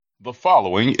The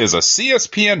following is a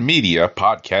CSPN Media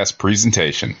podcast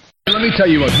presentation. Let me tell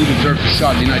you about who deserves a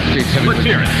shot in the United States heavyweight. Let's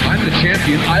hear it. I'm the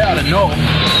champion. I ought to know.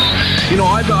 You know,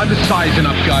 I've been sizing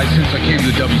up guys since I came to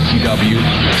the WCW.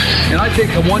 And I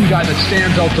think the one guy that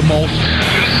stands out the most,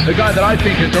 the guy that I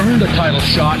think has earned a title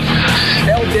shot,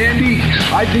 El Dandy,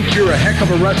 I think you're a heck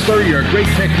of a wrestler. You're a great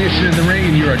technician in the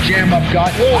ring, and you're a jam-up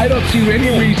guy. Whoa. I don't see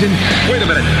any reason. Wait a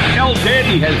minute. El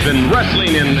Dandy has been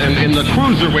wrestling in the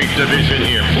cruiserweight division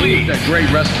here. Please. He's a great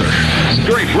wrestler. He's a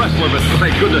great wrestler, but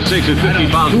thank goodness sakes, he's 50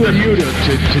 pounds. Who are you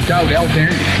to doubt El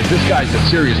Dandy? Because this guy's a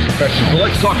serious professional. Well,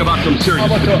 let's talk about some serious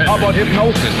How about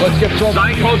hypnosis? Let's get thrown.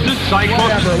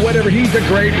 Psychosis? Whatever. He's a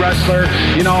great wrestler,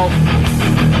 you know.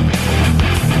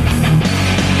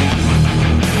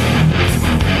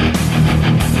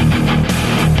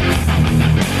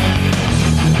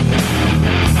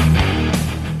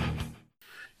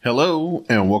 Hello,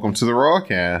 and welcome to the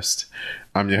Rawcast.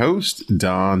 I'm your host,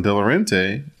 Don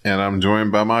DeLaurenti, and I'm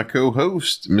joined by my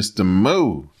co-host, Mr.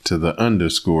 Mo to the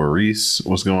 _ Reese.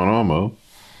 What's going on, Mo?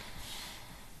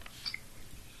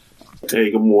 Hey,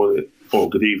 good morning or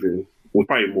good evening. Well,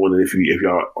 probably morning if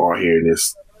y'all are hearing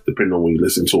this, depending on when you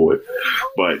listen to it.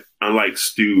 But unlike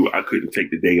Stu, I couldn't take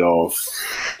the day off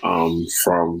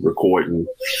from recording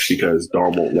because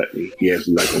Don won't let me. He has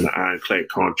me like on the ironclad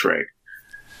contract.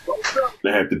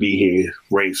 I have to be here,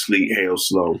 rain, sleet, hail,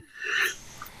 slow.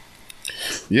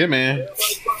 Yeah, man.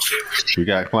 We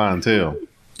got clientele.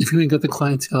 If you ain't got the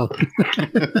clientele.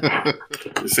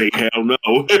 Say hell no.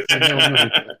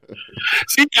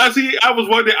 I was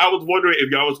wondering if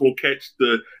y'all was gonna catch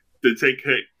the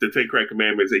Ten Crack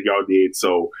Commandments that y'all did,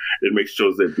 so it makes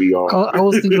sure that we are. I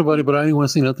was thinking about it, but I didn't want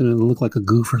to say nothing that looked like a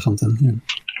goof or something.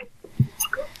 Yeah.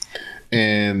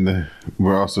 And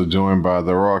we're also joined by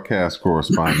the Rawcast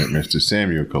correspondent, Mr.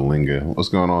 Samuel Kalinga. What's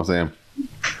going on, Sam?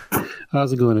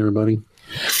 How's it going, everybody?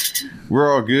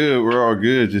 We're all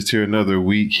good. Just here another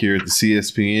week here at the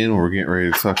CSPN. We're getting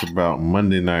ready to talk about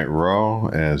Monday Night Raw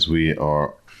as we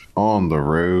are on the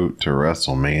road to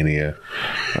WrestleMania.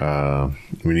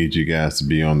 We need you guys to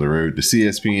be on the road to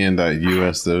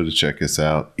CSPN.us, though, to check us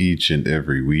out each and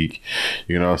every week.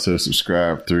 You can also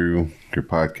subscribe through your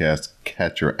podcast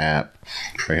catcher app.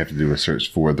 All you have to do is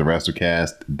search for the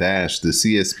WrestleCast - the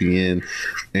CSPN,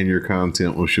 and your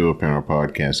content will show up in our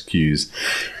podcast queues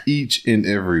each and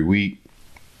every week.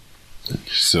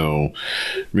 So,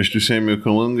 Mr. Samuel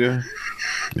Kalunga,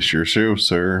 it's your show,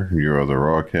 sir. You are the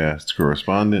Rawcast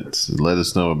correspondent. Let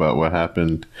us know about what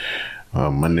happened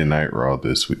Monday Night Raw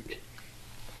this week.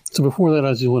 So before that,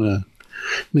 I just want to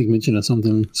make mention of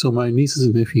something. So my nieces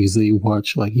and nephews, they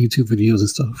watch like YouTube videos and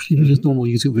stuff. You know, just normal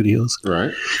YouTube videos.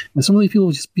 Right. And some of these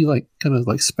people just be like kind of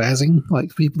like spazzing,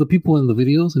 like the people in the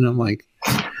videos, and I'm like,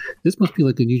 this must be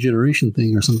like a new generation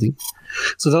thing or something.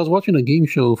 So I was watching a game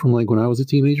show from like when I was a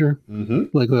teenager,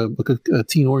 like a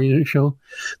teen-oriented show.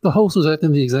 The host was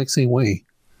acting the exact same way.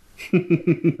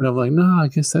 And I'm like, no, I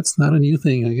guess that's not a new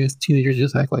thing. I guess teenagers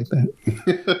just act like that.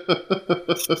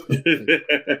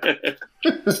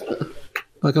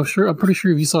 Like I'm pretty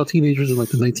sure if you saw teenagers in like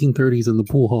the 1930s in the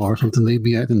pool hall or something, they'd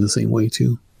be acting the same way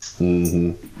too. I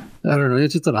don't know.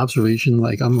 It's just an observation.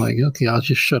 Like I'm like, okay, I'll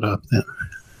just shut up then.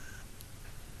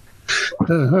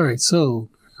 All right. So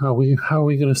how are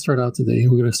we going to start out today?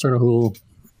 We're going to start a little.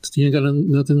 You ain't got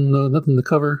nothing to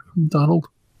cover, Donald?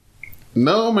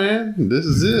 No, man. This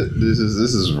is it. This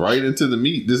is right into the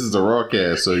meat. This is the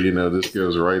Rawcast, so you know this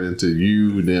goes right into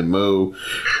you, then Mo.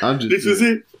 This is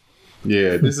it.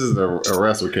 Yeah, this is a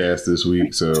WrestleCast this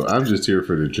week, so I'm just here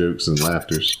for the jokes and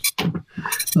laughters.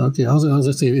 Okay, I was going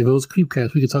to say if it was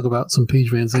Creepcast, we could talk about some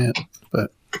Paige Van Zandt,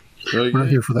 but we're not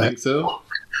here for that. Think so?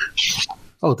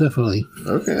 Oh, definitely.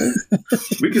 Okay.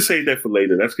 We can save that for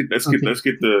later. Let's get the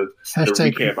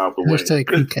recap out the way. Hashtag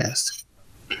Creepcast.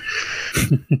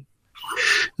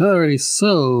 Alrighty,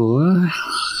 so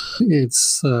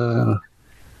it's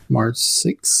March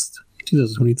 6th,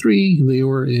 2023. They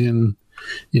were in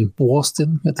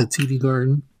Boston at the TD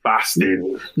Garden.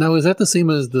 Boston. Now, is that the same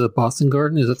as the Boston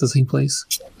Garden? Is that the same place?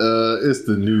 It's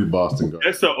the new Boston Garden.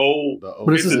 That's the old.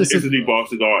 It's the new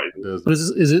Boston Garden. But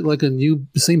is it like a new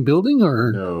same building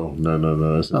or no?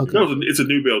 It's a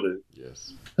new building.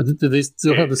 Yes. Do they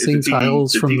still have the same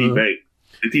tiles from the bank?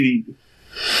 The TD.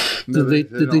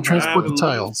 Did they transport the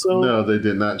tiles? No, they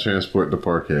did not transport the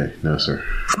parquet. No, sir.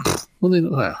 Well, they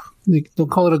don't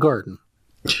call it a garden.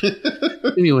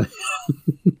 Anyway.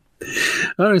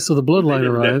 All right, so the bloodline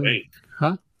arrived.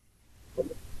 Huh?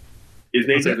 It's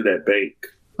named after that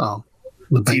bank. Oh,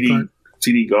 the bank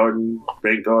TD Garden,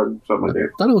 Bank Garden, something like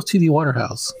that. I thought it was TD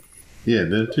Waterhouse. Yeah,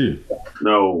 that too.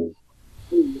 No.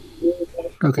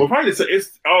 Well, probably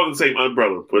it's all the same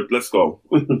umbrella, but let's go.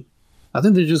 I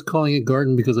think they're just calling it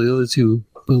Garden because the other two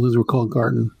buildings were called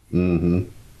Garden. Mm-hmm.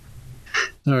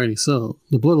 Alrighty, so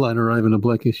the Bloodline arrive in a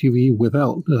black SUV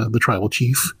without the tribal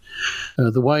chief.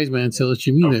 The wise man tells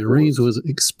Jimmy that Reigns was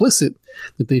explicit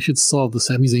that they should solve the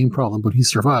Sami Zayn problem, but he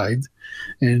survived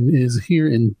and is here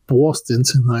in Boston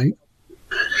tonight.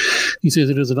 He says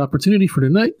it is an opportunity for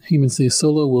tonight. Heyman says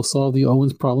Solo will solve the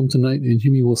Owens problem tonight, and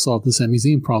Jimmy will solve the Sami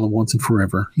Zayn problem once and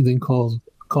forever. He then calls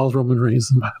Roman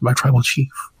Reigns my tribal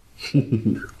chief.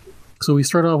 So we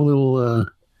start off with a little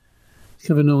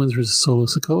Kevin Owens versus Solo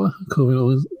Sikoa.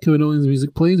 Kevin Owens'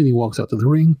 music plays, and he walks out to the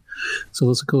ring.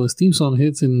 Solo Sikoa's theme song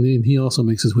hits, and he also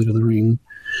makes his way to the ring.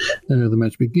 The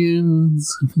match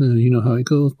begins. You know how it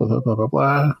goes. Blah, blah, blah, blah,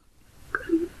 blah.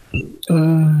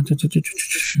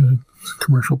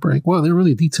 Commercial break. Wow, they're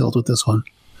really detailed with this one.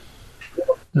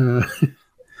 Let's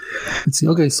see.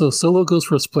 Okay, so Solo goes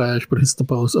for a splash, but hits the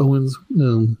post. Owens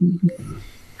with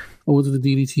the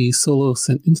DDT. Solo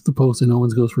sent into the post, and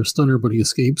Owens goes for a stunner, but he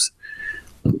escapes.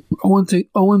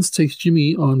 Owens takes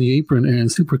Jimmy on the apron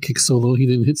and super kicks Solo. He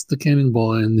then hits the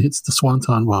cannonball and hits the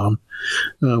swanton bomb.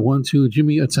 1-2.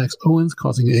 Jimmy attacks Owens,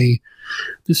 causing a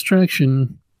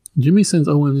distraction. Jimmy sends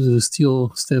Owens to the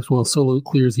steel steps while Solo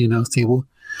clears the announce table.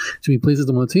 Jimmy places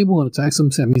them on the table and attacks him.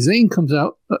 Sami Zayn comes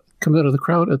out of the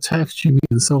crowd, attacks Jimmy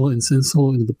and Solo, and sends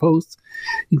Solo into the post.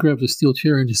 He grabs a steel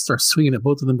chair and just starts swinging at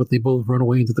both of them, but they both run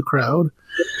away into the crowd.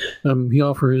 He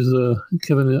offers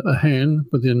Kevin a hand,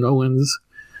 but then Owens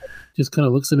just kind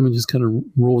of looks at him and just kind of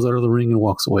rolls out of the ring and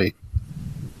walks away.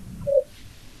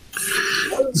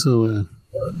 So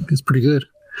it's pretty good.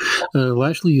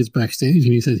 Lashley is backstage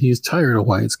and he says he's tired of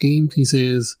Wyatt's games. He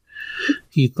says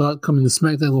he thought coming to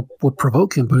SmackDown would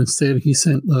provoke him, but instead he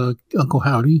sent Uncle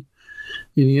Howdy,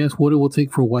 and he asked what it will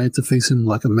take for Wyatt to face him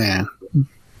like a man.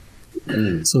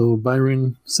 So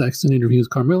Byron Saxton interviews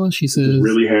Carmella. She says, "It's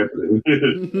really happening."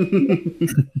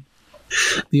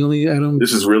 The only item.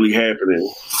 This is really happening.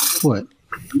 What?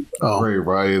 Oh, Bray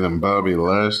Wyatt and Bobby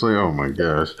Lashley. Oh my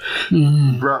gosh.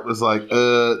 Brock was like,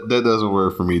 that doesn't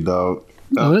work for me, dog.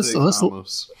 He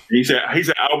said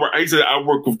I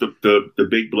work with the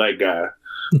big black guy.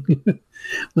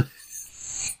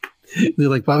 They're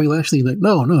like Bobby Lashley. Like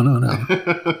no.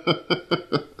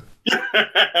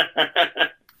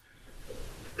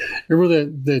 Remember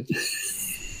that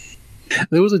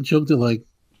there was a joke that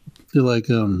there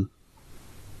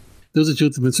was a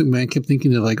joke that Vince McMahon kept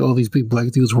thinking that like all these big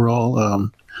black dudes were all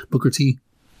Booker T.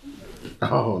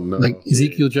 Oh no! Like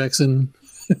Ezekiel Jackson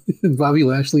and Bobby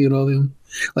Lashley and all them.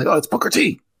 Like, oh, it's Booker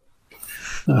T.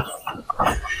 All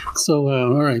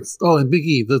right. Oh, and Big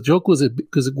E. The joke was that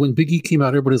because when Big E came out,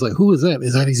 everybody's like, "Who is that?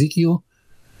 Is that Ezekiel?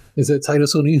 Is that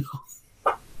Titus O'Neil?"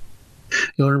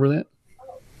 Y'all remember that?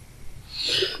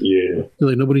 Yeah.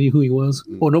 Like nobody knew who he was.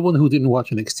 Oh, no one who didn't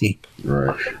watch NXT.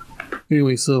 Right.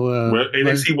 Anyway, so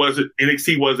NXT wasn't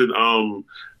on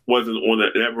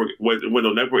the network. Went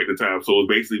on network at the time, so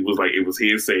it was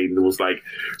hearsay, and it was like,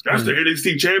 that's the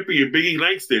NXT champion, Big E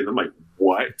Langston. I'm like,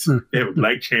 what? They have a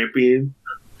black champion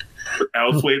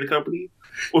elsewhere in the company?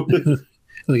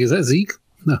 Like, is that Zeke?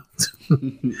 No.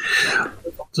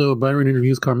 So Byron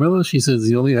interviews Carmella. She says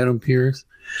the only item appears.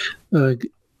 Damn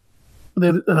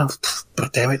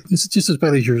it! It's just as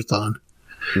bad as yours, Don.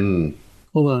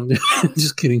 Hold on,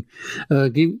 just kidding.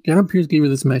 Adam Pearce gave her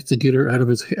this match to get her out of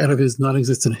his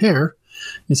non-existent hair,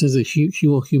 and says that she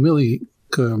will humiliate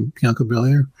Bianca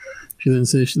Belair. She then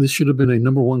says this should have been a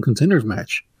number one contenders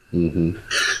match.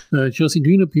 Chelsea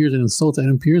Green appears and insults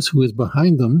Adam Pearce, who is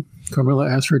behind them. Carmella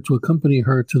asks her to accompany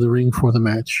her to the ring for the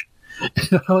match.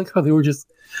 I like how they were just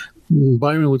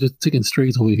Byron was just taking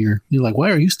strays over here. You're like,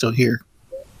 why are you still here?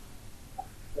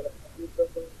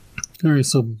 All right,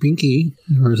 so Binky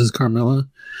versus Carmella.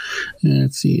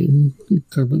 Let's see.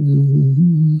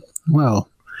 Wow.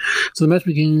 So the match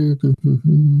began.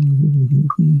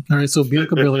 All right, so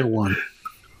Bianca Belair won.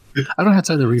 I don't have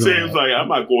time to read all that. Sam's like, I'm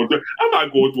not going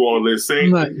through all this. I'm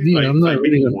not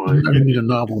reading a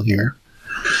novel here.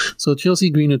 So Chelsea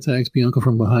Green attacks Bianca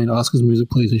from behind. Asuka's music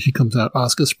plays and she comes out.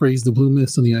 Asuka sprays the blue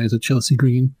mist in the eyes of Chelsea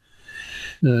Green.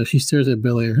 She stares at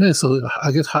Belair. Yeah, so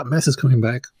I guess Hot Mess is coming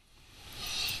back.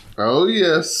 Oh,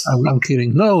 yes. I'm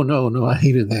kidding. No. I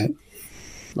hated that.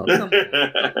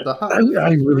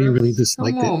 I really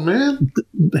disliked it. Come on, man.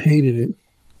 Hated it.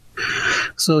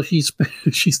 So she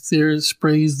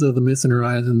sprays the mist in her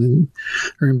eyes, and then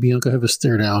her and Bianca have a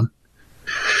stare down.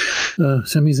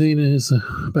 Sami Zayn is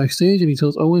backstage, and he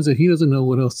tells Owens that he doesn't know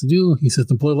what else to do. He says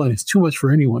the bloodline is too much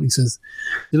for anyone. He says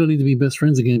they don't need to be best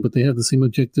friends again, but they have the same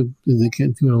objective, and they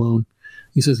can't do it alone.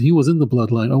 He says he was in the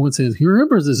bloodline. Owen says he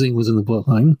remembers that Zayn was in the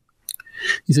bloodline.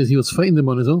 He says he was fighting them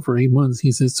on his own for 8 months.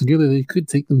 He says together they could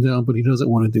take them down, but he doesn't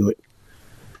want to do it.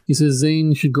 He says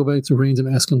Zayn should go back to Reigns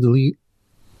and ask him to leave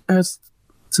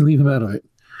him out of it.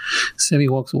 Sami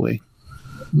walks away.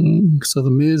 So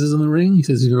the Miz is in the ring. He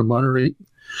says he's going to moderate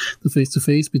the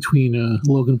face-to-face between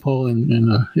Logan Paul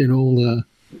and old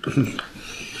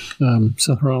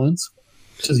Seth Rollins.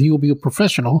 He says he will be a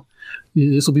professional.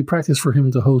 This will be practice for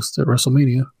him to host at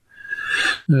WrestleMania.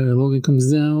 Logan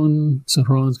comes down. Seth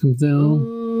Rollins comes down.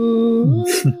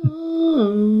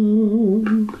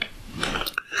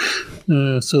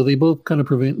 So they both kind of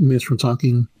prevent Miz from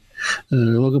talking.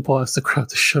 Logan Paul asks the crowd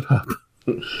to shut up.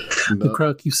 The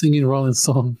crowd keeps singing Rollins'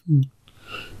 song.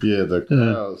 Yeah, the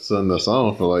crowd sung the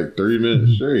song for like 3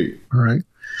 minutes straight. All right.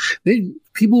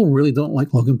 People really don't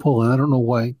like Logan Paul, and I don't know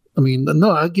why. I mean,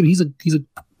 no, I get he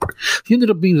ended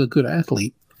up being a good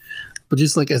athlete, but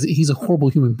just like he's a horrible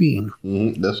human being.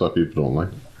 Mm-hmm. That's why people don't like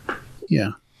him.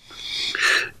 Yeah.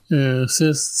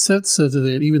 Seth says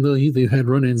that even though they've had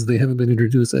run-ins, they haven't been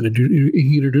introduced. And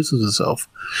he introduces himself.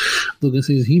 Logan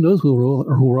says he knows who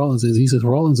Rollins is. He says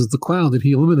Rollins is the clown that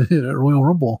he eliminated at Royal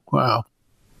Rumble. Wow.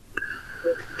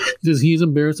 He says he's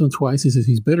embarrassed him twice. He says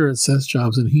he's better at Seth's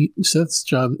job than he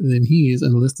is,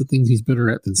 and lists the things he's better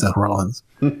at than Seth Rollins.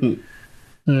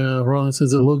 Rollins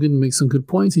says that Logan makes some good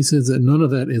points. He says that none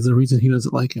of that is the reason he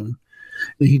doesn't like him.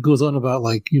 And he goes on about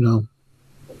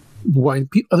why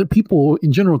other people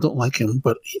in general don't like him,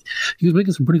 but he was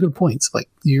making some pretty good points. Like,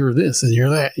 you're this and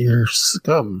you're that, you're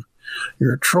scum,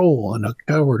 you're a troll and a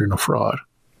coward and a fraud.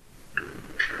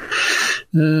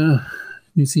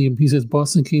 You see him. He says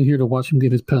Boston came here to watch him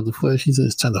get his pound of flesh. He says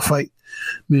it's time to fight.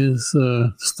 Miz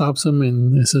stops him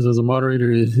and says, as a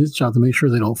moderator, it's his job to make sure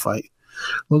they don't fight.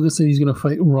 Logan said he's going to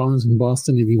fight Rollins in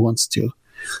Boston if he wants to.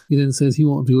 He then says he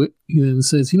won't do it. He then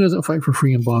says he doesn't fight for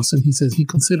free in Boston. He says he'd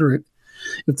consider it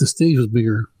if the stage was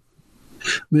bigger.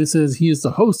 Miz says he is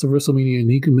the host of WrestleMania and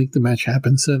he can make the match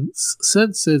happen.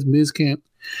 Seth says Miz can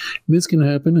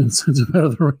happen and sends him out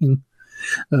of the ring.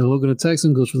 Logan attacks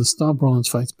him, goes for the stomp. Rollins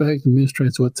fights back. The Miz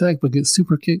tries to attack but gets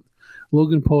super kicked.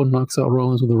 Logan Paul knocks out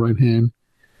Rollins with the right hand.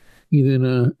 He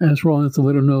then asks Rollins to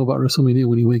let him know about WrestleMania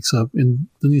when he wakes up. And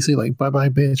then he say, like, bye-bye,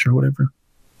 bitch, or whatever.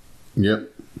 Yep.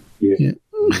 Yeah.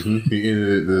 Mm-hmm. He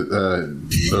ended it,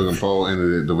 Logan Paul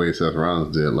ended it the way Seth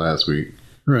Rollins did last week.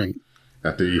 Right.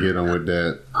 After he hit him with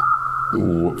that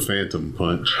phantom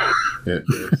punch.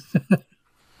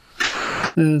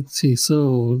 Let's see.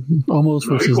 So, Almost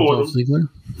versus Dolph Ziggler.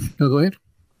 No, go ahead.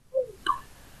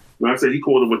 I said he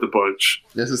called him with the punch.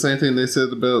 That's the same thing they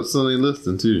said about Sonny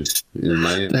Liston, too, in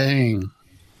Miami. Dang.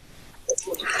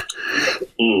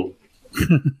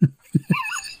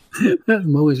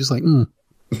 Mo is just like,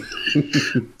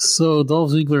 So,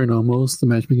 Dolph Ziggler and Omos. The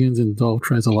match begins, and Dolph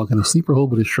tries to lock in a sleeper hold,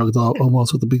 but is shrugged off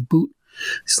Omos with a big boot.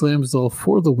 He slams Dolph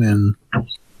for the win.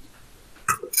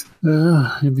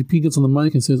 MVP gets on the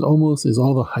mic and says Omos is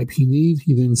all the hype he needs.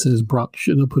 He then says Brock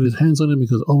shouldn't have put his hands on him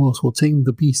because Omos will tame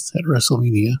the beast at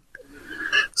WrestleMania.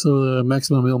 So the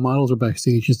Maximum Male models are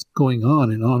backstage just going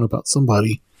on and on about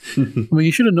somebody. I mean,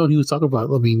 you should have known he was talking about.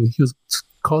 I mean, he was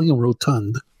calling him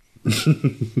rotund.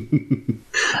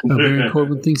 Baron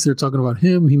Corbin thinks they're talking about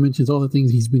him. He mentions all the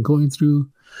things he's been going through.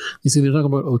 They say they're talking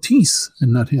about Otis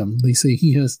and not him. They say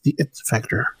he has the it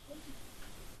factor.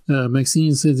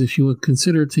 Maxine says that she would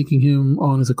consider taking him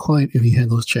on as a client if he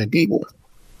handles Chad Gable.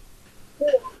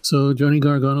 So Johnny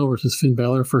Gargano versus Finn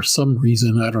Balor for some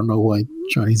reason. I don't know why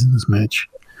Johnny's in this match.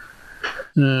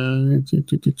 So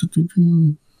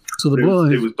the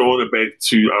blood. They was throwing it back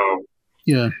to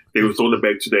They was throwing it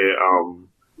back to their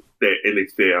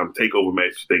NXT takeover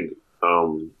match thing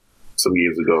some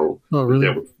years ago. Oh, really?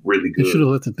 That was really good. They should have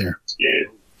left it there. Yeah.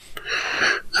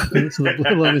 So the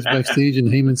Bloodline is backstage, and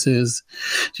Heyman says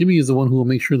Jimmy is the one who will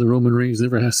make sure the Roman Reigns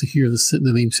never has to hear the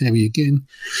name Sami again.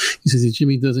 He says if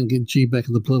Jimmy doesn't get G back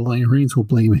in the Bloodline, Reigns will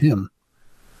blame him.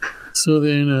 So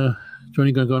then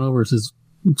Johnny Gargano versus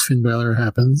Finn Balor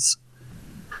happens.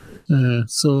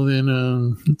 So then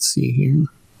let's see here.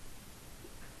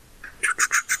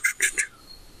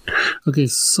 Okay,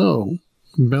 so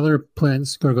Balor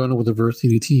plants Gargano with a reverse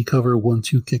DDT cover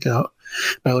 1-2 kick out.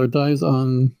 Balor dives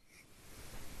on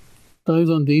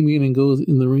Damien and goes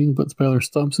in the ring, but Balor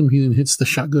stomps him. He then hits the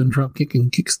shotgun drop kick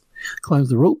and climbs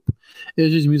the rope.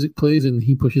 Edge's music plays and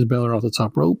he pushes Balor off the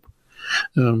top rope.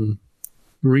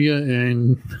 Rhea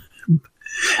and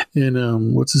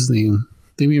what's his name?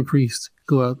 Damian Priest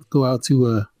go out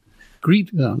to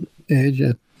greet Edge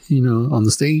at on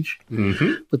the stage.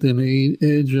 Mm-hmm. But then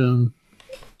Edge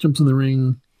jumps in the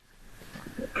ring.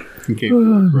 He came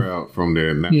to the crowd from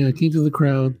there. Now. Yeah, came to the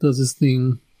crowd, does his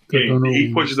thing. Yeah,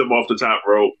 he pushes him off the top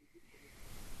rope.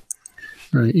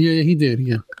 Right. Yeah, he did.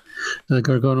 Yeah.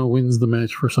 Gargano wins the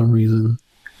match for some reason.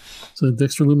 So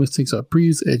Dexter Lumis takes out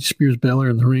Priest. Edge spears Balor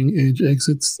in the ring. Edge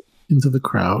exits into the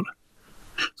crowd.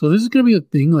 So this is going to be a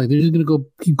thing. Like they're just going to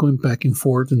keep going back and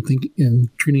forth and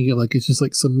treating it like it's just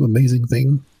like some amazing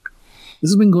thing. This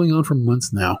has been going on for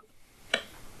months now.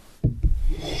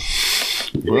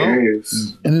 Well, and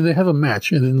then they have a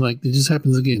match, and then like it just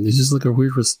happens again. It's just like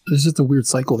it's just a weird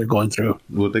cycle they're going through.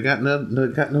 Well, they got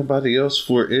nobody else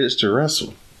for Edge to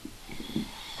wrestle.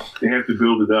 They have to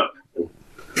build it up.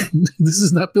 This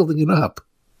is not building it up.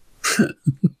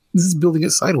 This is building it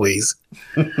sideways.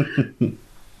 All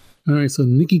right, so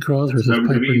Nikki Cross versus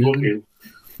Piper Niven.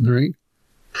 All right,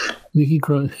 Nikki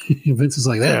Cross. Vince is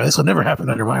like, this will never happen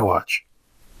under my watch.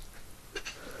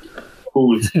 Who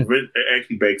was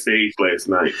actually backstage last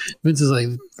night. Vince is like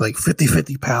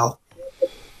 50-50, pal.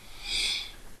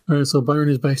 All right, so Byron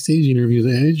is backstage interviews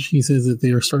Edge. He says that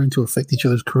they are starting to affect each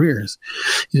other's careers.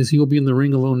 He says he will be in the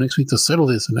ring alone next week to settle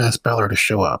this and ask Balor to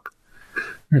show up. All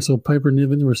right, so Piper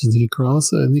Niven versus Nikki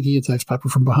Cross. Nikki attacks Piper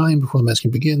from behind before the match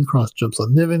can begin. Cross jumps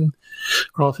on Niven.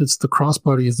 Cross hits the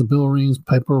crossbody as the bell rings.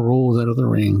 Piper rolls out of the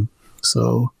ring.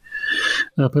 So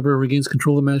Piper regains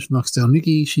control of the match, knocks down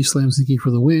Nikki. She slams Nikki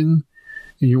for the win.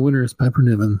 And your winner is Piper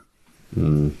Niven.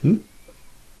 Mm-hmm.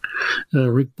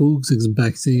 Rick Boogs is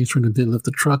backstage trying to deadlift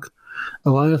the truck.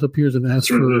 Elias appears and asks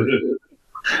for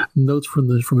notes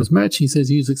from his match. He says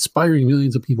he's inspiring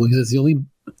millions of people. He says the only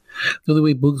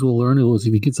way Boogs will learn is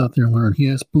if he gets out there and learn. He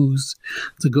asks Boogs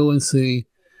to go and say,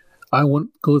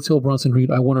 go tell Bronson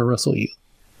Reed, I want to wrestle you.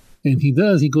 And he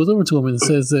does. He goes over to him and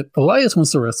says that Elias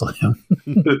wants to wrestle him.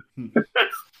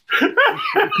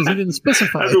 Because he didn't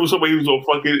specify. I knew somebody who was on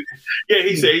fucking. Yeah,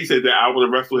 he said that I want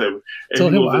to wrestle him. And tell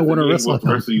him I want to wrestle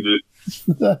him. You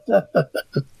and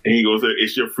he goes,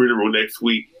 "It's your funeral next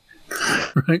week."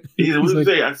 Right? He said, "What did you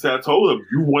say?" I said, "I told him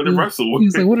you want to wrestle."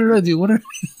 He's like, "What did I do? What happened?"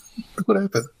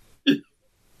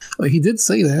 Like he did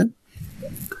say that.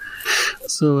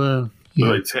 So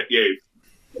yeah.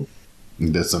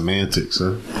 That's semantics,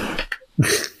 huh?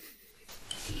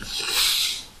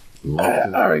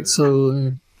 All right,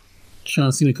 so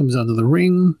John Cena comes out to the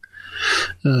ring.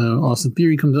 Austin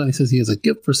Theory comes out. He says he has a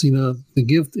gift for Cena. The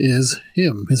gift is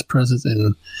his presence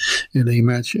in a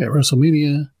match at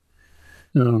WrestleMania.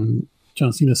 John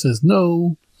Cena says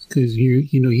no because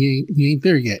he ain't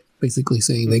there yet. Basically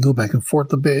saying they go back and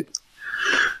forth a bit.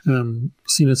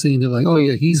 Cena saying they're like, oh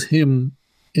yeah, he's him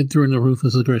during the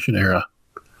Ruthless Aggression era.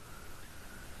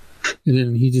 And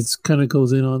then he just kind of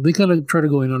goes in on. They kind of try to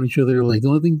go in on each other. Like the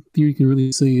only thing Theory can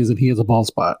really say is that he has a bald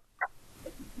spot.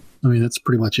 I mean, that's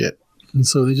pretty much it. And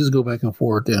so they just go back and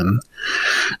forth. And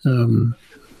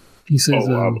he says,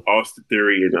 Austin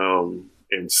Theory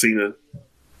and Cena.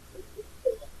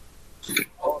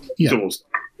 Yeah, so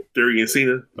Theory and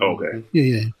Cena. Oh, okay.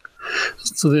 Yeah.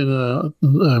 So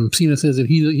then Cena says that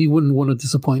he wouldn't want to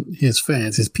disappoint his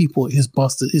fans, his people, his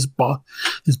Bostonians,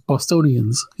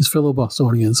 his fellow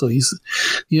Bostonians. So he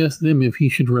asked them if he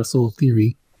should wrestle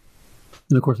Theory.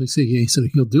 And of course they say, yeah, he said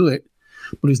he'll do it,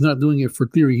 but he's not doing it for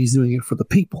Theory. He's doing it for the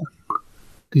people.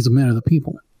 He's a man of the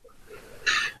people.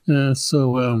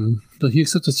 So he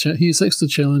accepts the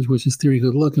challenge, which is Theory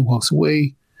good luck, and walks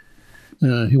away.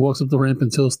 He walks up the ramp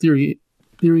and tells Theory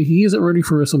he isn't ready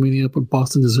for WrestleMania, but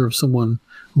Boston deserves someone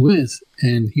who is.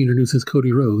 And he introduces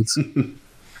Cody Rhodes.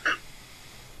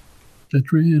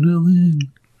 Adrenaline.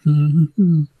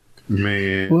 Mm-hmm.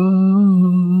 Man.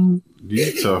 Whoa.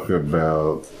 You talk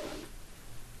about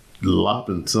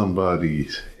lopping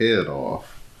somebody's head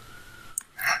off.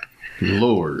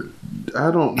 Lord. I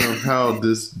don't know how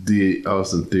this did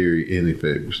Austin Theory any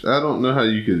favors. I don't know how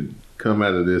you could come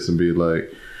out of this and be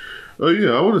like, oh,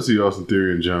 yeah, I want to see Austin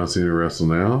Theory and John Cena wrestle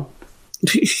now.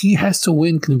 He has to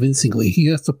win convincingly. He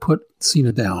has to put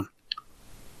Cena down.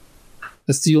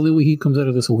 That's the only way he comes out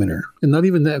of this a winner. And not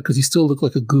even that, because he still looked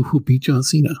like a goof who beat John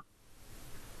Cena.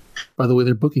 By the way,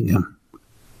 they're booking him.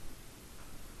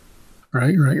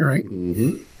 Right.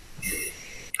 Mm-hmm.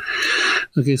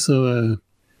 Okay, so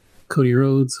Cody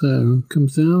Rhodes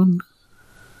comes down.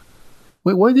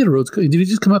 Wait, why did Rhodes did he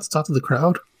just come out to talk to the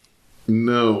crowd?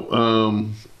 No.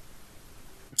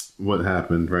 What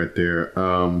happened right there?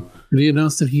 Did he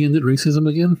announce that he ended racism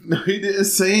again? No, he didn't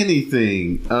say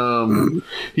anything.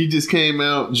 He just came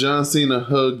out. John Cena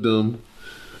hugged him,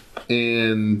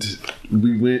 and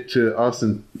we went to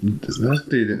Austin.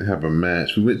 They didn't have a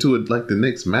match. We went to the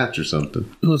next match or something.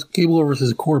 It was Gable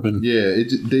versus Corbin. Yeah,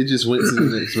 they just went to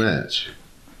the next match.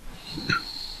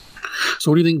 So,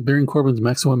 what do you think Baron Corbin's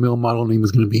maximum male model name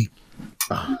is going to be?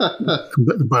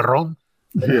 Baron.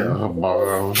 Yeah,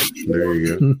 there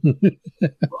you go.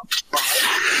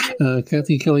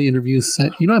 Kathy Kelly interviews.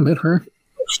 I met her.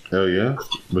 Oh yeah,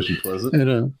 was she pleasant?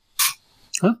 And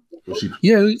huh? Was she?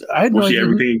 Yeah, I had no idea.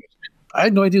 Everything? I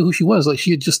had no idea who she was. Like,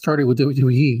 she had just started with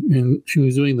WWE, and she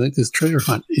was doing like this treasure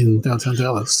hunt in downtown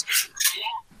Dallas.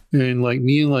 And like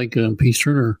me and like Paige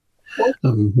Turner,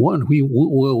 won. We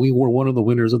were one of the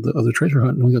winners of the treasure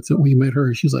hunt, and we met her.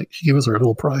 And she gave us our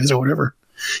little prize or whatever.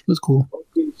 It was cool.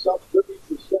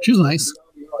 She was nice.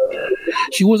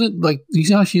 She wasn't like, you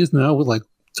see how she is now with like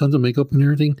tons of makeup and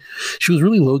everything. She was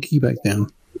really low key back then.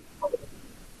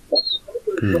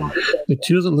 But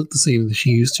she doesn't look the same as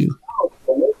she used to.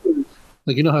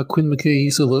 Like, you know how Quinn McKay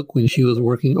used to look when she was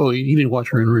working? Oh, you didn't watch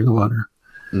her in Ring of Honor.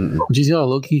 Did you see how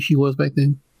low key she was back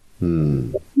then?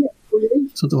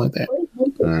 Something like that.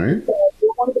 All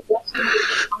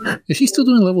right. Is she still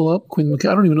doing Level Up? Quinn McKay?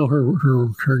 I don't even know her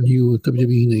new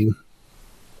WWE name.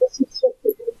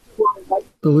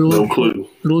 The No clue.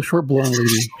 Little short blonde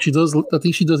lady. She does. I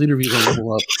think she does interviews on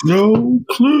Level Up. No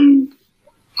clue.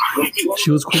 She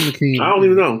was Quinn McKay. I don't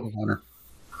even know.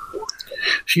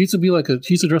 She used to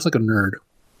dress like a nerd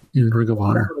in Ring of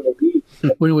Honor.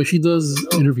 But anyway, she does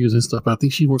interviews and stuff. I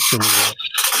think she works for Level Up.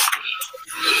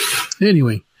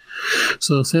 Anyway,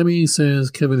 so Sami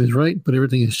says Kevin is right, but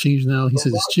everything has changed now. He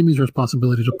says it's Jimmy's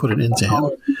responsibility to put an end to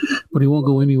him, but he won't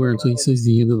go anywhere until he says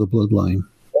the end of the bloodline.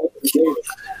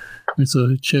 And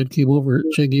so Chad Gable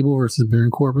versus Baron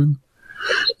Corbin.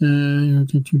 Okay,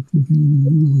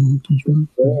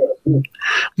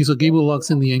 so Gable locks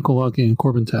in the ankle lock and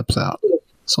Corbin taps out.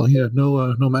 So he had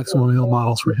no maximum male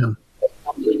models for him.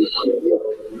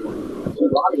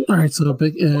 All right, so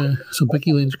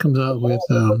Becky Lynch comes out with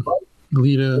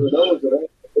Lita,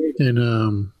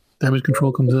 and Damage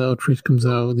Control comes out. Trish comes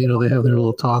out. You know, they have their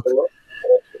little talk.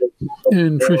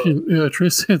 And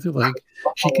Trish said that, like,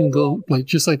 she can go, like,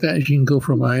 just like that. She can go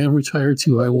from I am retired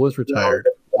to I was retired.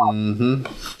 Mm-hmm.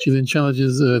 She then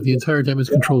challenges the entire Damage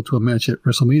Control to a match at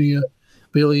WrestleMania.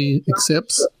 Bayley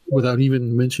accepts without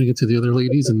even mentioning it to the other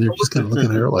ladies, and they're just kind of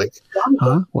looking at her like,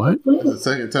 huh? What? It's the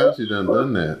second time she's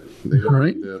done that. They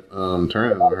right?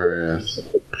 Turning on her ass.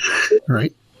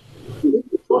 Right.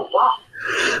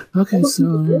 Okay, so...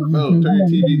 turn your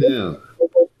TV down.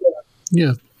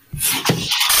 Yeah.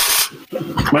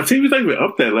 My TV's not even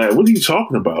up that loud. What are you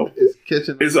talking about? It's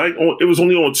catching. It's like it was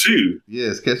only on 2. Yeah,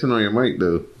 it's catching on your mic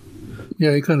though. Yeah,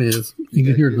 it kind of is. You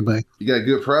can hear it in the back. You got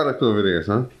good product over there,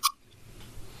 son.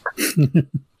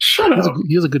 Shut up.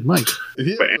 He has a good mic.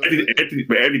 Yeah. But Anthony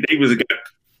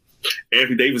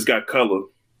Davis got color.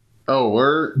 Oh,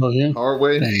 word? Oh, yeah? Hard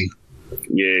way? Dang.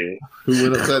 Yeah. Who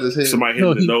went upside his head? Somebody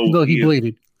hit the nose. No, he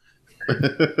bladed.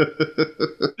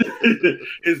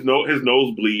 his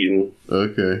nose bleeding.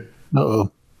 Okay. Uh-oh.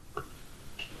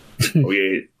 Oh,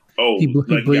 yeah. Oh, he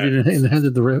bladed and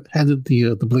handed the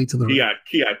blade to the ref.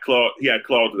 He got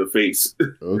clawed to the face.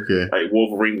 Okay. Like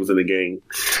Wolverine was in the game.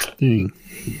 Dang.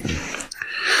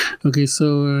 Okay,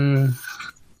 so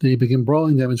they begin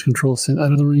brawling. Damage Control sent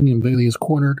out of the ring, and Bayley is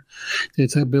cornered. They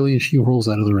attack Bayley, and she rolls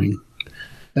out of the ring.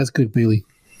 That's good, Bayley.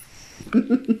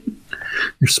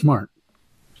 You're smart.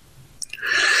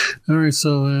 All right,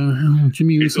 so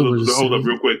Jimmy Uso versus... Hold up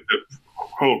real quick.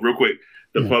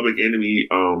 The Public Enemy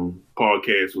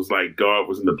podcast was like God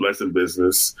was in the blessing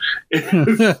business.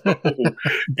 everybody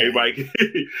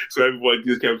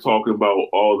just kept talking about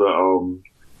all the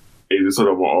they just sort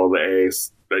of all the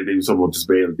ass, like they were talking about just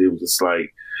bad. They was just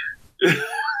like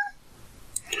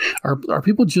Are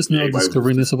people just now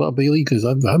discovering this about Bayley? Because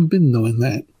I've been knowing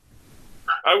that.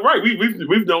 Right,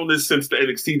 we've known this since the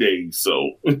NXT days.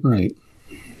 So right.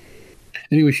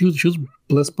 Anyway, she was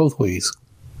blessed both ways.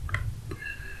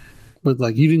 But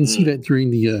like you didn't see that during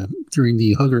the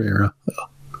hugger era.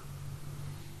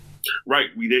 Right,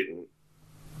 we didn't.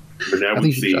 But now I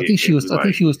think she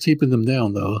was taping them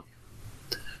down though,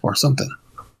 or something.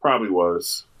 Probably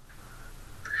was.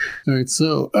 All right,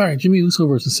 Jimmy Uso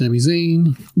versus Sami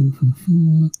Zayn.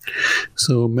 Mm-hmm.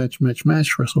 So match,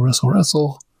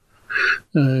 wrestle.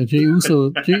 Jey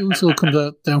Uso comes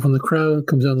down from the crowd,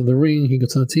 comes down to the ring. He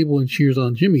gets on the table and cheers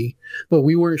on Jimmy, but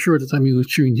we weren't sure at the time he was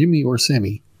cheering Jimmy or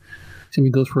Sami. Jimmy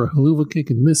goes for a haluva kick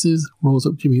and misses, rolls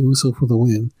up Jimmy Uso for the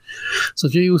win. So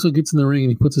Jey Uso gets in the ring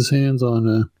and he puts his hands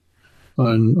on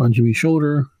Jimmy's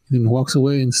shoulder, and walks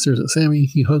away and stares at Sami.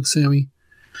 He hugs Sami,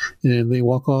 and they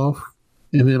walk off.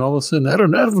 And then all of a sudden, out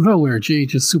of nowhere, Jey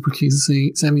just super kicks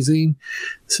Sami Zayn,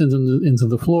 sends him into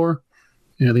the floor,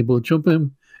 and they both jump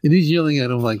him. And he's yelling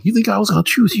at him like, "You think I was gonna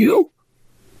choose you?"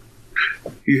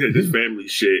 He had this family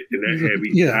shit, and that had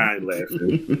me dying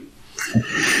laughing.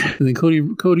 And then Cody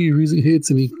hits,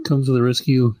 and he comes to the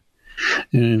rescue,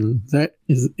 and that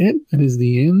is it. That is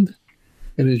the end.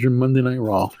 That is your Monday Night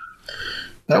Raw.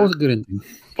 That was a good ending.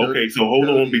 Okay, so hold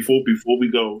on before we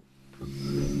go.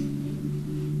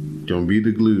 Gonna be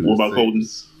the glue. What about Cody?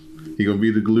 He gonna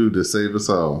be the glue to save us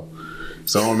all.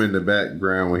 Saw him in the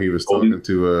background when he was talking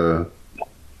to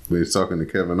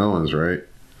Kevin Owens, right?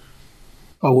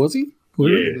 Oh, was he? Yeah.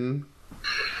 Mm-hmm.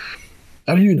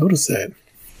 I didn't even notice that.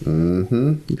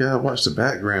 Mm-hmm. You gotta watch the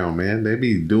background, man. They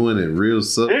be doing it real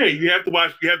subtle. Hey, you have to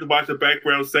watch the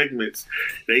background segments.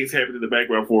 Things happen in the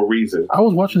background for a reason. I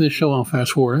was watching this show on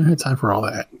fast forward. I didn't have time for all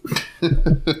that.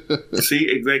 See,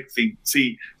 exactly.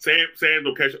 See, Sam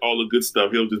don't catch all the good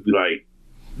stuff. He'll just be like,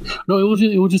 no, it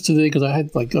was just today because I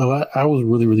had I was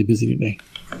really, really busy today.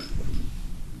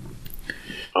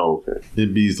 oh, okay.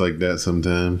 It bees like that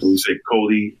sometimes. We say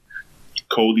Cody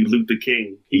Luther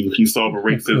King. He solving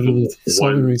racism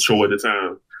one show at a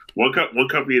time, one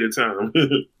company at a time.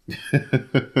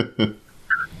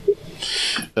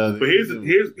 But here's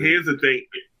the thing.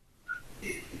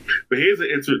 But here's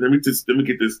the answer. Let me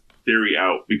get this theory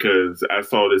out because I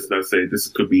saw this and I said this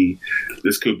could be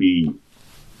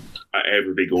an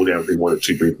average they go down if they wanted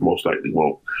to, but most likely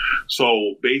won't.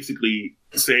 So basically,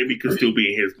 Sami could still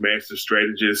be in his master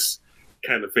strategist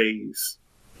kind of phase.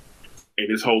 And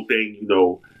this whole thing,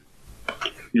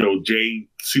 Jay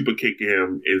super kicking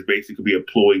him is basically be a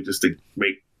ploy just to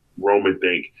make Roman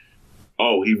think,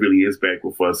 oh, he really is back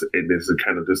with us, and this is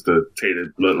kind of just to take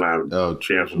the bloodline. Oh,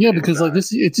 yeah, because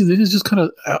this is just kind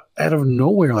of out of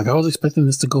nowhere. Like I was expecting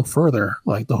this to go further,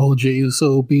 like the whole Jey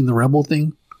Uso being the rebel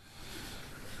thing.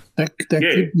 That could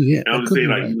be it. I'm just saying,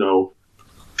 like,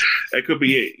 that could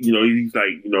be it. He's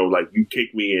like, like you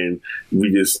kick me and we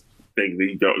just think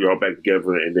that y'all back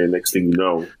together, and then next thing you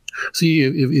know. See,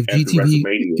 if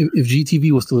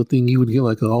GTV was still a thing, you would get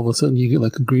like all of a sudden you get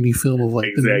like a grainy film of like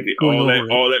exactly all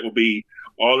that would be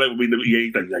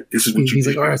he's like this is what he's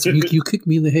like, all right, so you kick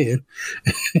me in the head,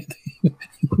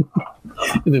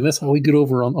 and then that's how we get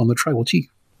over on the tribal chief.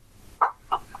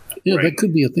 Yeah, right. That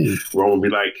could be a thing. Roman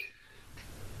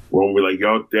will be like,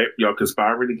 y'all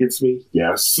conspiring against me?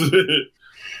 Yes.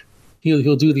 He'll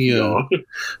do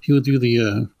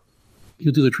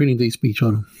the training day speech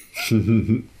on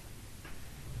him.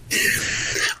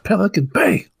 Pelican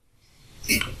Bay.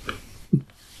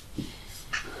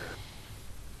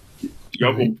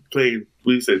 Y'all gonna play,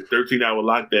 we said 13-hour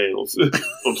lockdowns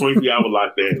or 23-hour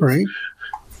lockdowns. Right.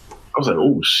 I was like,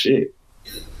 oh shit.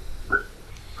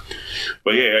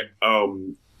 But yeah, it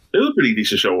was a pretty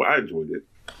decent show. I enjoyed it.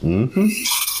 Mm-hmm.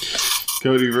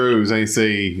 Cody Rhodes ain't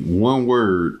say one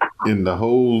word in the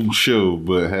whole show,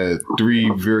 but had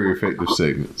 3 very effective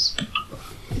segments.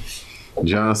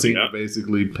 John Cena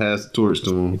basically passed the torch to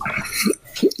him.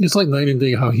 It's like night and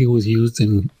day how he was used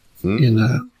on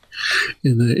the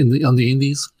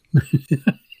indies.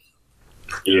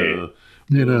 Yeah.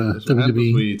 That's what happens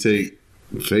when you take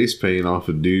face paint off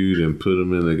a dude and put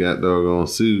him in a doggone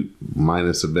suit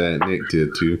minus a bad neck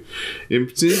tattoo.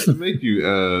 It seems to make you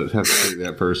have to take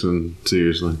that person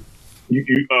seriously.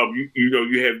 You have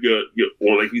your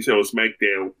or like you said on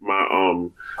SmackDown,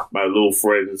 my little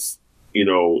friends,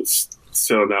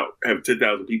 selling out, have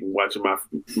 10,000 people watching my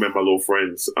little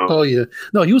friends. Oh yeah,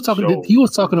 no, he was talking. Show. He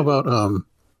was talking about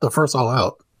the first All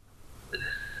Out.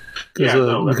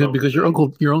 Because your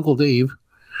uncle Dave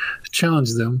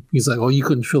challenged them. He's like, "Oh, you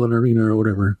couldn't fill an arena or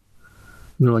whatever."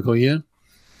 And they're like, "Oh yeah."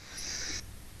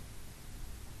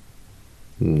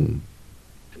 He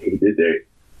did that.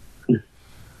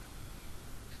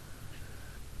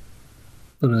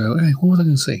 But hey, what was I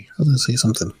going to say? I was going to say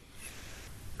something.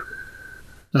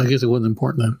 I guess it wasn't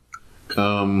important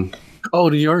then. Oh,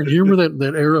 do you remember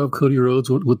that era of Cody Rhodes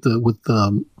with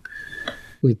the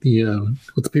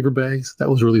paper bags? That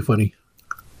was really funny.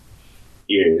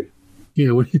 Yeah.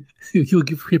 Yeah, when he would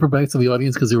give paper bags to the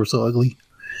audience because they were so ugly.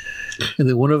 And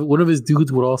then one of his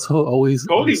dudes would also always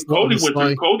Cody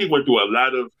went through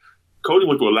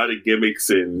a lot of gimmicks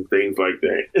and things like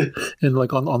that. And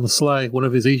like on the slide, one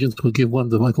of his agents would give one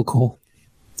to Michael Cole.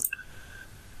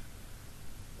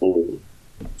 Ooh.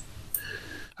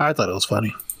 I thought it was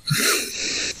funny.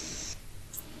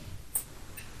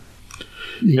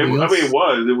 It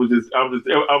was. It was just. I was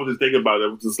just thinking about it.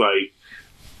 It was just like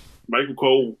Michael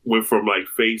Cole went from like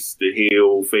face to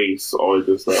heel, face, all that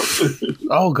good stuff.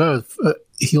 Oh god,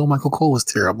 heel Michael Cole was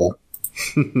terrible.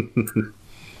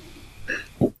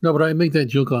 No, but I made that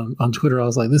joke on Twitter. I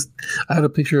was like, this. I had a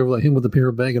picture of like him with a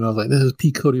paper bag, and I was like, this is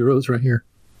peak Cody Rhodes right here.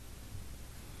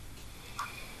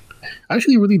 I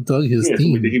actually really dug his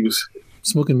theme. He was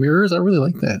Smoke and Mirrors. I really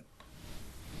like that.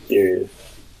 Yeah.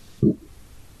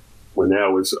 Well,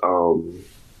 now it's adrenaline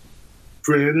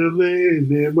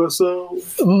in my soul.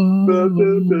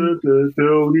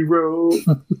 Cody Rhodes.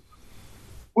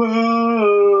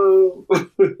 Whoa. I'm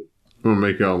gonna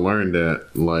make y'all learn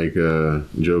that like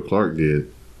Joe Clark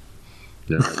did.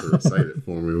 Y'all have to recite it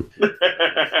for me.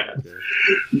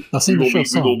 I'll sing the show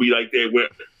song. We're gonna be like that.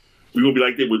 We're gonna be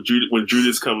like that when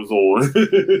Judas comes on.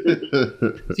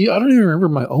 See, I don't even remember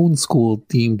my own school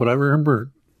theme, but I remember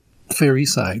Fair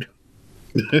East Side.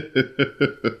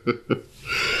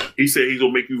 He said he's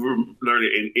gonna make you learn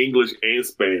it in English and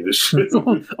Spanish.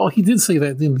 Oh, he did say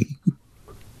that, didn't he?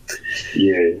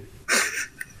 Yeah.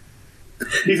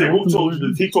 He said, "Who told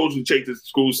you? He told you to take this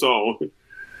school song."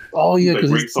 Oh yeah,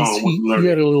 because he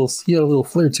had a little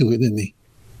flair to it, didn't he?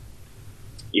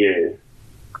 Yeah.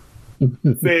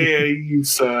 Fair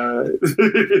East Side.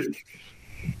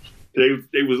 They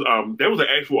was that was an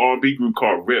actual R&B group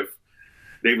called Riff.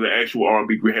 They were an actual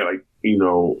R&B group, had like, you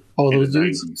know, in the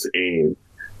 90s, and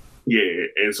yeah,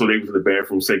 and so they was in the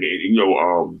bathroom singing, and, you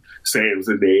know, Sam's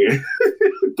in there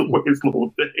doing his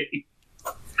little thing.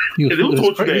 You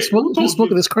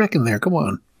smoking this crack in there? Come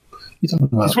on, you talking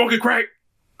about smoking crack?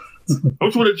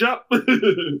 Don't you want to jump?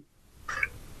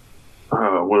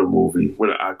 What a movie! What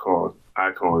an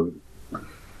icon!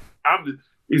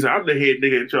 He said, "I'm the head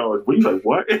nigga in charge." But he's like,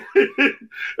 "What?"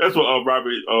 That's what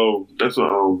Robert. That's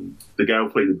what the guy who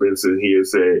played the Benson here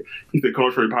said. He said,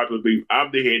 "Contrary to popular belief,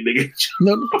 I'm the head nigga."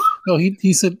 No.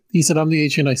 He said I'm the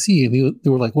HNIC, and they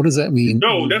were like, "What does that mean?"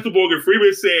 No, that's what Morgan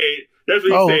Freeman said. That's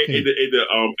what he said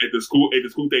at the school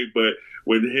thing. But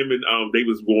when him and they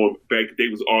was going back, they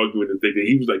was arguing and thing.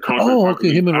 He was like,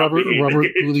 him and Robert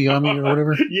Giuliani or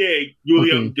whatever. Yeah,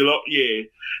 Giuliani. Yeah,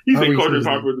 he said contrary to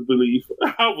popular belief.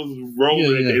 I was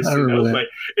rolling at that scene. I was like,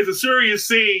 it's a serious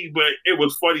scene, but it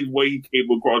was funny the way he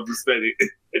came across the setting.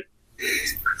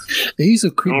 He used to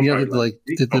creep me out. Like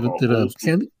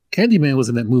Candyman was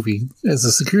in that movie as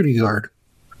a security guard.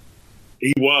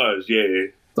 He was,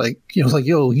 yeah. Like, you know, like,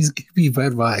 yo, he's giving me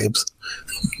bad vibes.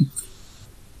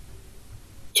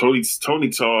 Tony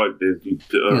Todd.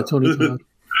 Tony Todd.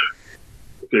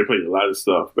 They played a lot of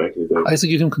stuff back in the day. I used to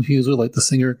get him confused with like the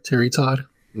singer Terry Todd.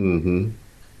 Mm-hmm.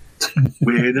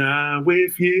 When I'm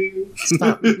with you.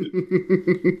 Stop.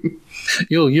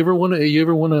 Yo, you ever want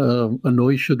to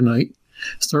annoy Suge Knight?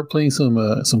 Start playing some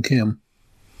Kim.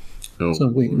 Oh.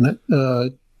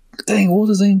 Dang, what was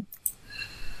his name?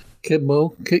 Kid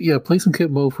Mo. Play some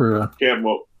Kid Mo for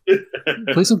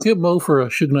play some Kid Mo for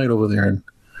Suge Knight over there, and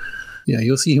yeah,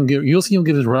 you'll see him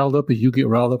get as riled up as you get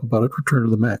riled up about a Return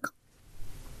of the Mac.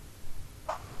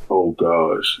 Oh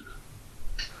gosh.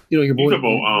 You know your boy.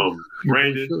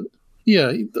 Brandon.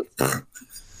 Yeah.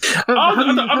 I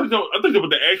think about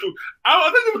the actual.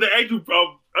 Oh,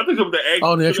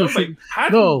 the actual. Like, how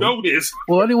do you know this?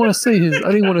 Well, I didn't want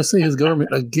to say his government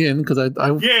again because I that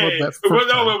I'm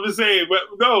just saying. But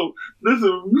no,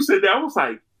 listen, you said that I was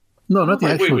like, no, not the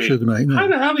actual Suge Knight.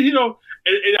 No. How do you know?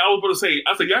 And I was going to say,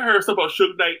 I said, y'all heard stuff about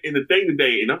Suge Knight in the thing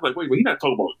today, and I was like, wait, he's not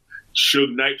talking about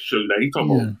Suge Knight. He's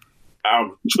talking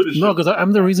about Twitter. No, because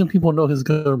I'm the reason people know his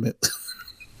government.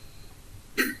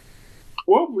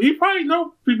 Well, he probably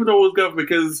people know his government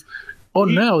because. Oh,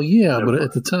 now, yeah, but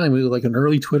at the time, it was like an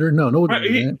early Twitter. No one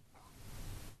knew that.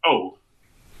 Oh.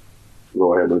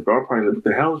 Lord, but y'all probably what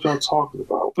the hell is y'all talking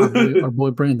about? Our boy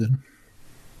Brandon.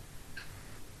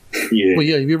 Yeah. Well,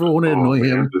 yeah, if you ever want to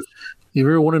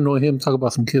annoy him, talk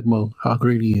about some Kid Mo, how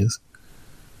great he is.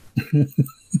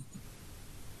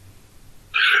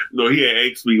 No, he had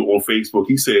asked me on Facebook.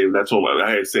 He said, that's all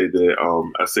I had said that,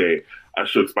 I said, I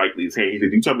shook Spike Lee's hand. He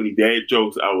said, you tell me any dad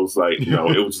jokes? I was like, no,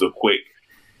 it was just a quick.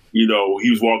 You know, he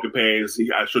was walking past.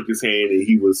 I shook his hand, and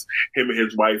him and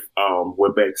his wife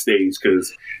went backstage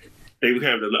because they was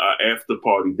having an after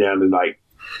party down in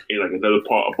another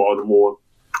part of Baltimore,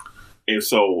 and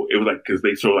so it was like because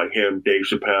they showed like him, Dave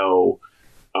Chappelle,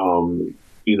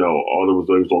 you know, all of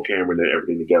those was on camera and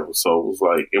everything together. So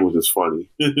it was just funny.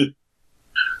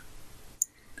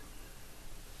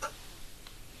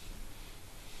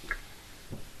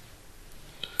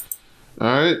 All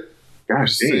right.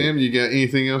 Gosh, Sam, you got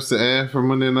anything else to add for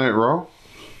Monday Night Raw?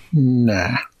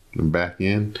 Nah. I'm back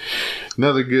in.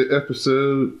 Another good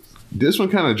episode. This one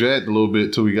kind of dragged a little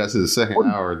bit till we got to the second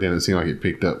hour. Then it seemed like it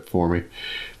picked up for me.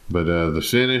 But the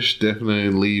finish definitely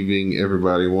leaving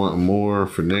everybody wanting more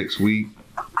for next week.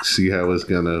 See how what's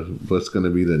gonna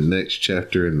be the next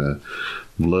chapter in the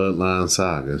Bloodline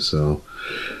saga. So,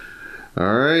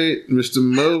 all right, Mr.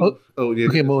 Mo.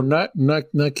 Okay, Mo, not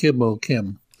Kid Mo,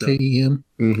 Kim. K-E-M.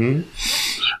 Mm-hmm.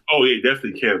 Oh yeah,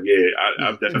 definitely Kim. Yeah,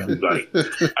 I'm definitely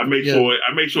I make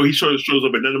sure he shows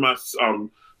up in none of my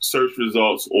search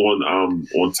results on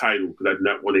Tidal because I do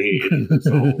not want to hear any of the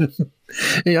songs.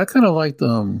 Hey, I kind of liked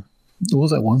what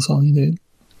was that one song he did?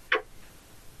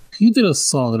 He did a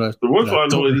song that the one song I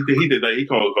know he did that he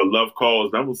called it Love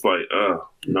Calls. And I was like,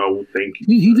 no, thank you.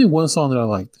 He did one song that I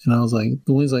liked, and I was like,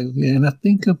 the one's like, yeah, and I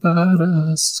think about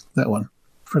us. That one,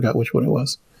 forgot which one it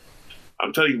was.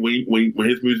 I'm telling you, when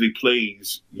his music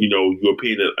plays, you know, you're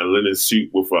paying a linen suit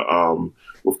with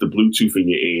the Bluetooth in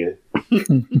your ear,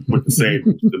 with the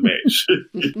sandals to match.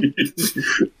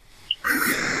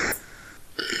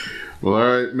 Well, all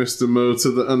right, Mr. Mo to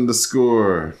the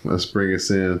underscore. Let's bring us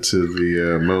into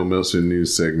the Mo Meltzer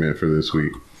News Segment for this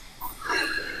week.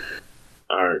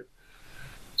 All right.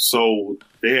 So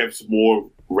they have some more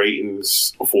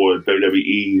ratings for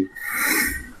WWE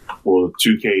for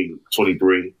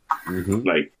 2K23. Mm-hmm.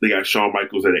 Like, they got Shawn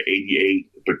Michaels at an 88,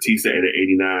 Batista at an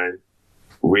 89,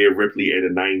 Rhea Ripley at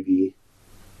a 90,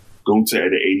 Gunther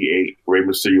at an 88, Rey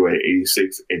Mysterio at an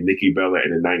 86, and Nikki Bella at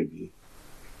a 90.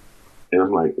 And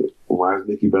I'm like, why is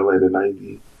Nikki Bella at a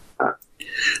 90?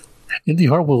 Indy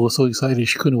Hartwell was so excited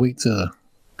she couldn't wait to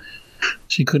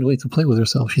play with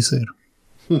herself. She said,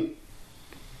 "You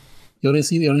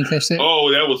didn't catch that?" Oh,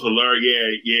 that was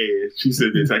hilarious! Yeah. She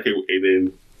said this. I can't.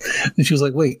 And then she was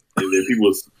like, "Wait." And then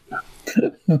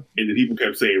people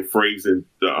kept saying phrasing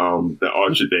the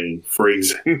Archer thing,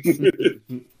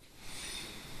 phrasing.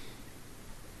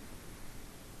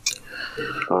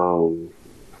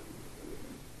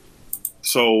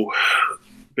 So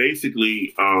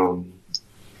basically, so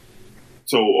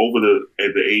over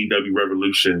at the AEW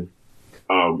Revolution,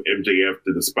 MJF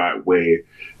did a spot where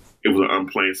it was an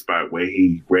unplanned spot where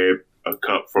he grabbed a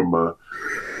cup from a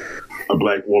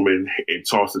black woman and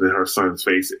tossed it in her son's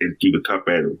face and threw the cup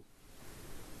at him.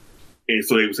 And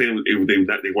so they were saying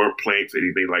they weren't pranks or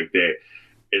anything like that.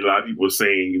 And a lot of people were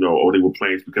saying, you know, they were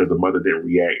pranks because the mother didn't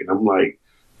react. And I'm like,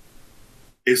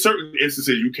 in certain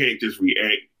instances, you can't just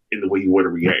react in the way you want to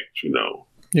react, you know.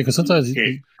 Yeah, because sometimes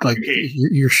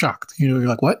you're shocked. You know, you're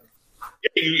like, what?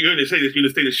 Yeah, you're going to say this. You're in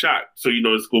a state of shock. So, you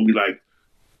know, it's going to be like,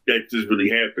 that just really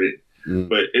happened. Mm.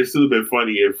 But it still been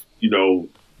funny if, you know,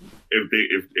 if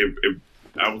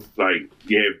I was like,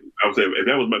 yeah, I was saying, if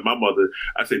that was my mother,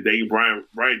 I said, Brian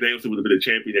Danielson would have been a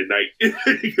champion that night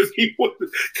because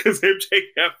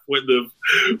MJF wouldn't have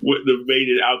made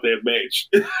it out that match.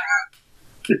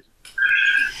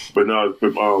 But no,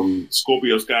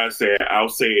 Scorpio Sky said, "I'll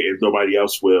say it if nobody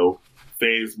else will.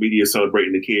 Fans, media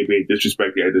celebrating the kid being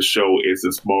disrespected at the show is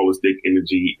the smallest dick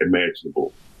energy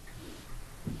imaginable."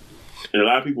 And a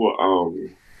lot of people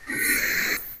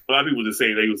just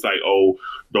saying they was like, "Oh,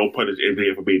 don't punish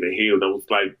MJF for being a heel." And I was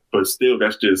like, but still,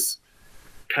 that's just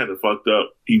kind of fucked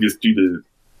up. He just do the,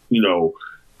 you know,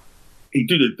 he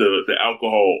do the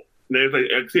alcohol. Now, it's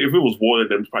like, if it was water,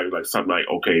 then it's probably like something like,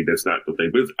 okay, that's not the thing.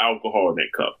 But it's alcohol in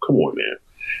that cup. Come on, man.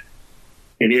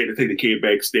 And he had to take the kid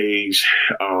backstage.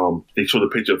 They showed a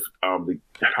picture of the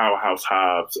Powerhouse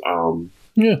Hobbs.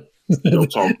 You know,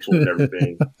 talking to him and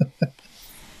everything.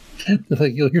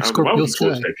 Like, yo, you're Scorpio Why would you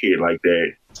torture that kid like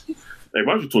that? Like,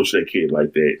 why would you torture that kid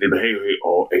like that? They're like, hey,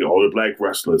 all the black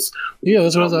wrestlers. Yeah,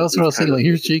 that's what I was saying. Like,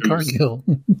 here's Jay Cargill.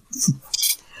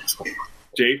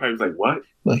 Jay probably was like, what?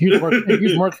 Well, here's Mark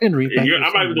Henry. I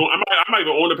might even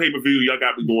own the pay-per-view. Y'all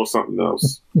got me doing something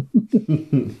else.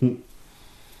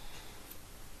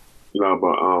 No,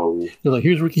 but you're like,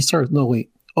 here's Ricky Starks. No, wait.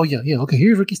 Oh yeah, okay.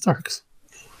 Here's Ricky Starks.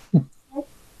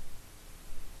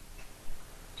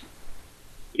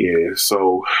 Yeah,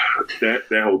 so that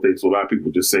whole thing. So a lot of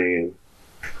people just saying,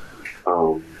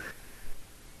 so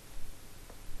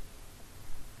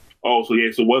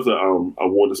it was a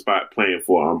Warner spot playing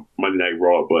for Monday Night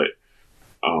Raw, but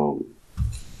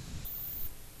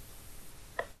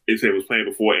it said it was playing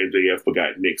before MJF but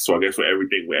got nixed. So I guess when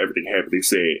everything happened, they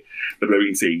said,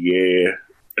 WWE said, yeah,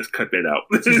 let's cut that out.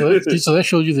 so that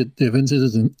shows you that Vince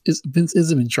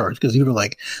isn't in charge, because you were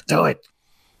like, do it.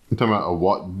 I'm talking about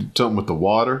something with the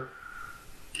water.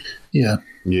 Yeah.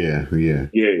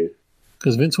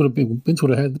 Because Vince would have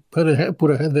had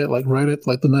that like right at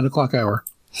like the 9 o'clock hour.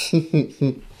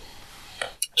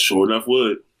 Sure enough,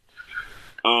 would.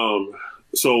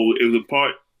 So it was a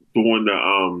part during that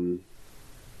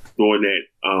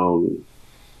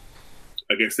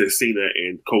I guess that Cena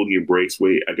and Cody embrace,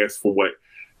 where I guess from what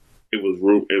it was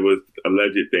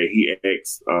alleged that he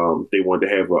asked they wanted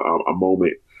to have a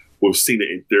moment with Cena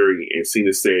in theory, and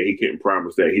Cena said he couldn't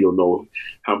promise that. He don't know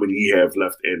how many he have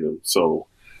left in him. So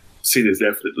Cena's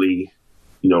definitely,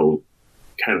 you know,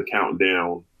 kind of counting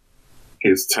down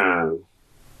his time,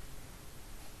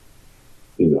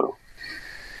 you know.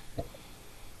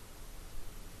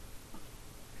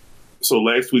 So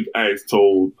last week I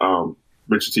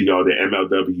mentioned to y'all that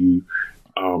MLW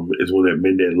is one that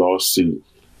amended lawsuit.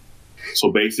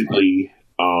 So basically,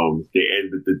 They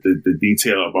added the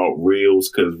detail about Reels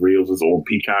because Reels is on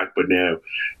Peacock, but now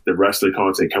the rest of the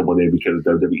content come on there because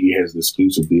WWE has an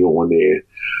exclusive deal on there.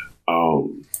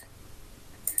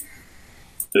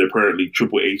 And apparently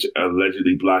Triple H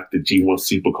allegedly blocked the G1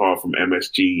 Supercard from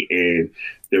MSG, and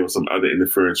there was some other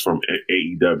interference from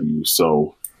AEW.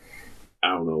 So I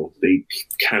don't know. They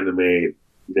kind of mad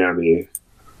down there.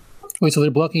 Wait, so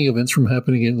they're blocking events from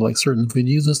happening in like certain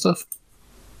venues and stuff?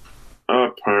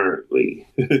 Apparently.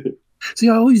 See,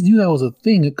 I always knew that was a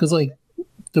thing because like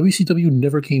WCW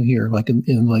never came here, like in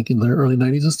the early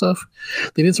 '90s and stuff.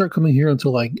 They didn't start coming here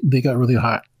until like they got really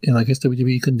hot, and I guess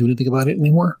WWE couldn't do anything about it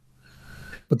anymore.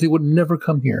 But they would never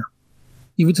come here.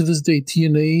 Even to this day,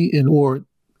 TNA or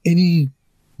any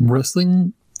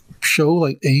wrestling show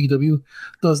like AEW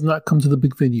does not come to the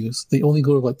big venues. They only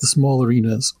go to like the small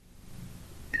arenas.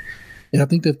 And I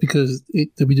think that's because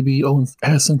WWE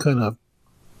has some kind of,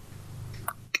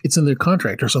 it's in their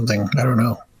contract or something. I don't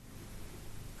know.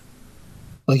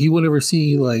 Like you would never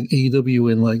see like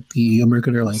AEW in like the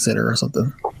American Airlines Center or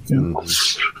something. You know?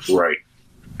 Right.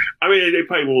 I mean, they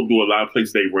probably won't do a lot of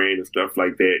places they ran and stuff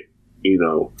like that, you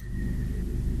know.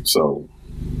 So,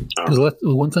 because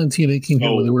one time TNA came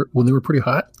here when they were pretty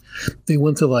hot, they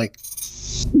went to like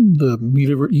the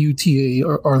UTA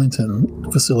or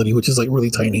Arlington facility, which is like really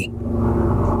tiny.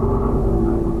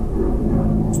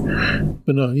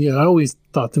 But no, yeah, I always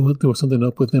thought there was something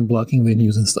up with them blocking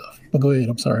venues and stuff. But go ahead,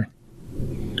 I'm sorry.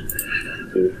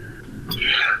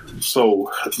 So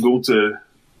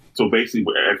basically,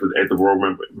 at the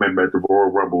Royal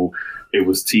Rumble, it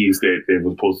was teased that there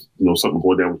was supposed to, something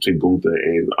going down between Gunther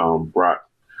and Brock.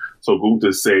 So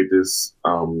Gunther said this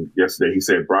yesterday. He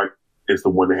said Brock is the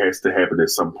one that has to happen at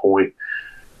some point.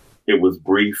 It was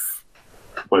brief,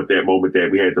 but that moment that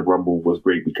we had the Rumble was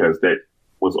great because that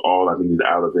was all I needed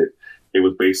out of it. It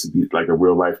was basically like a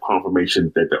real life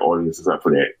confirmation that the audience is up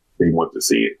for that. They want to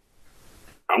see it.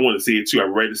 I want to see it too. I'd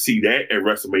rather see that at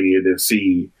WrestleMania than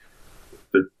see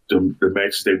the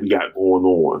matches that we got going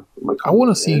on. Like, I want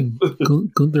to see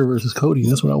Gunther versus Cody.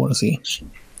 That's what I want to see.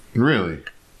 Really?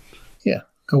 Yeah,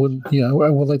 I would. Yeah, I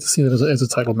would like to see that as a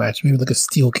title match, maybe like a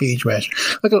steel cage match.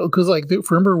 Like, because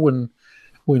remember when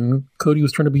Cody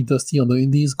was trying to be Dusty on the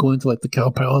Indies, going to like the Cow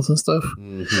Palace and stuff.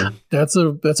 Mm-hmm. That's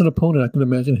an opponent I can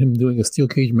imagine him doing a steel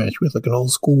cage match with, like an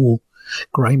old school,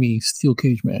 grimy steel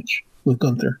cage match with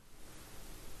Gunther.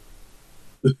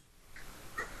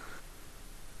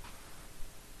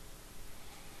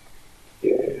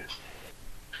 Yeah.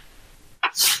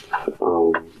 It's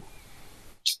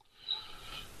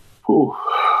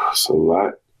a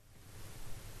lot.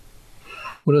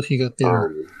 What else you got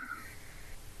there?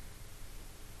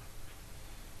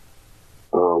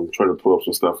 Trying to pull up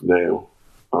some stuff now.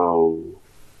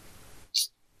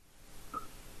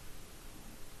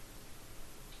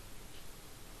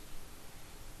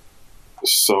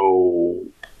 So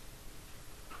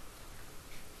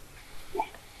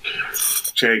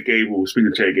Chad Gable, speaking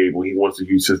of Chad Gable, he wants to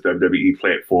use his WWE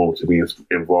platform to be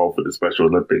involved with the Special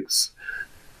Olympics.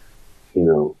 You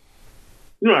know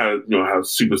how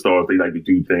superstars, they like to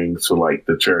do things for like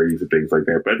the charities and things like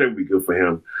that. But I think it would be good for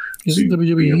him. Isn't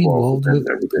WWE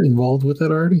involved with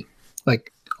that already?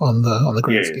 Like on the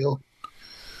grand scale?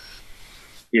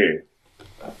 Yeah.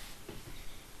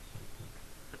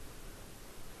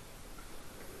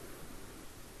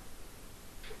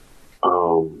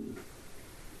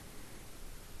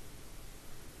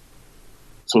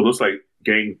 So it looks like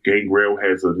Gangrel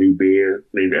has a new beer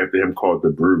named after him called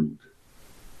The Brood.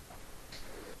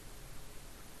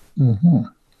 Mm-hmm.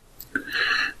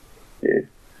 Yeah.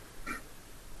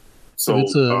 So,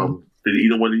 did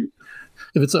either one of you?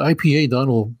 If it's an IPA, Don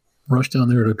will rush down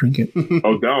there to drink it.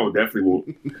 Oh, Don will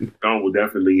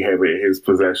definitely have it in his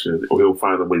possession, or he'll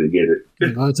find a way to get it.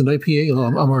 It's an IPA. Oh,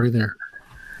 I'm already there.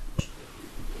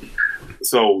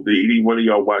 So, did any one of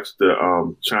y'all watch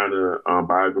the China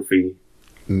biography?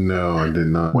 No, I did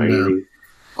not. No.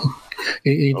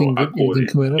 Anything come out of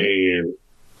it?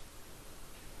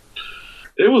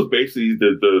 And it was basically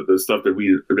the stuff that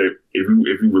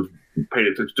if you was paying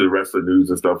attention to the rest of the news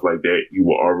and stuff like that, you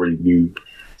will already knew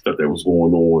stuff that was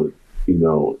going on, and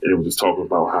it was just talking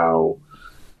about how,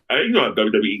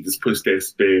 WWE just puts that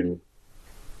spin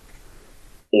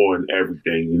on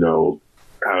everything,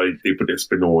 how they put that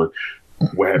spin on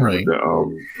what happened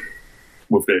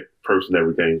with that person and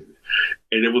everything.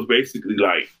 And it was basically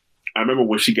like, I remember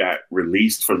when she got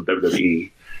released from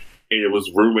WWE, and it was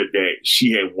rumored that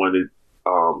she had wanted,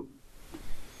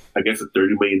 I guess, a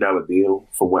 $30 million deal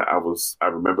from what I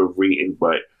remember reading,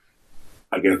 but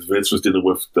I guess Vince was dealing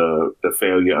with the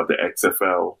failure of the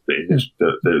XFL,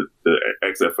 the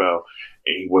XFL,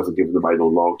 and he wasn't giving anybody no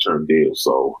long-term deal.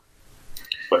 So,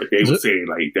 but they were saying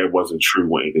like that wasn't true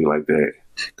or anything like that.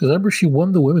 Because I remember she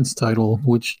won the women's title,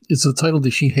 which is a title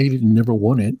that she hated and never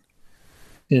won it.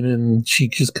 And then she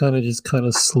just kind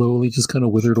of slowly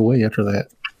withered away after that.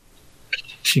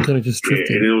 She kind of just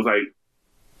drifted. Yeah,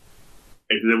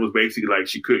 and then it was basically like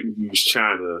she couldn't use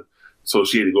China, so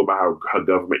she had to go by her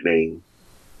government name,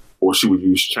 or she would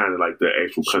use China like the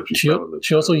actual country.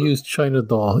 She also used China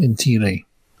Doll in TNA.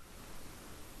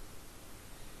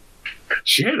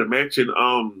 She had a match in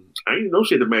I didn't know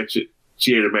she had a match.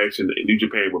 She had a match in New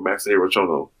Japan with Masahiro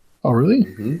Chono. Oh, really?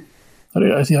 Mm-hmm. I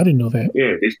didn't know that.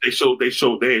 Yeah, they showed that.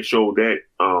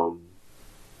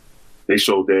 They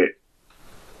showed that.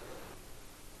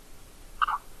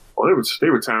 Oh, they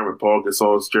retiring Paul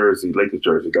Gasol's jersey, Lakers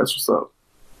jersey. That's what's up.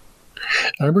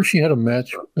 I remember she had a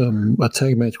match, a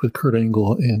tag match with Kurt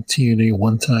Angle and TNA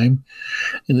one time,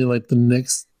 and then like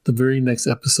the very next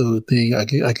episode,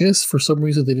 I guess for some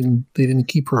reason they didn't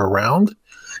keep her around.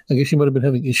 I guess she might have been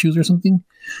having issues or something,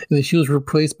 and then she was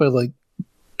replaced by like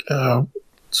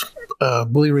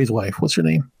Bully Ray's wife. What's her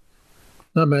name?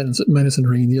 Not Madison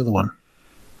Rayne, the other one.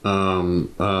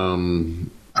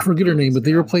 I forget her name, but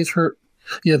they replaced her.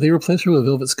 Yeah, they replaced her with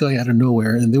Velvet Sky out of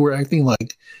nowhere, and they were acting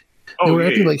like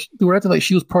acting like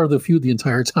she was part of the feud the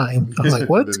entire time. I was like,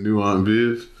 what? The new Aunt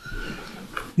Viv.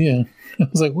 Yeah, I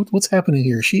was like, what's happening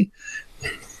here?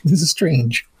 This is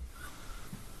strange.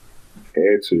 They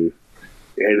had to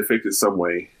fix it some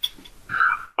way.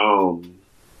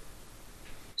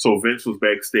 So Vince was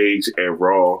backstage at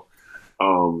Raw.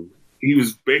 He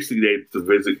was basically there to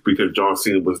visit because John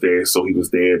Cena was there, so he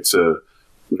was there to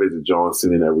visit John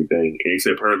Cena and everything. And he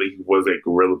said apparently he was at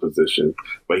gorilla position,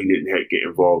 but he didn't get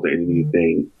involved in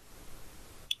anything.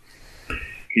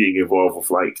 He didn't get involved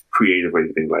with like creative or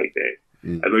anything like that.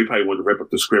 I know he probably wanted to rip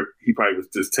up the script. He probably was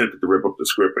just tempted to rip up the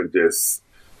script and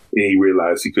he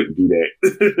realized he couldn't do that.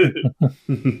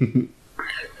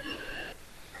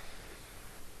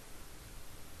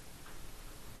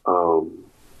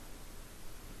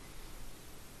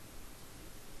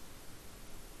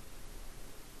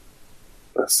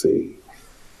 Let's see.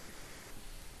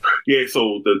 Yeah,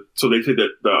 so they said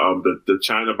that the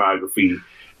China biography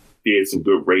did some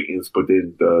good ratings, but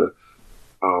then the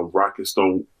Rock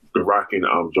and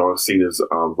John Cena's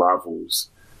rivals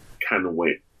kind of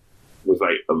was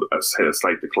like had a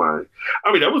slight decline.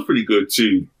 I mean, that was pretty good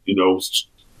too. You know,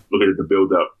 looking at the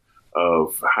build up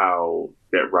of how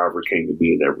that rivalry came to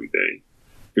be and everything,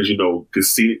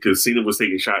 because Cena was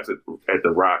taking shots at the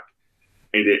Rock,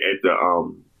 and then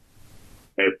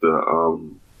at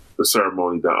the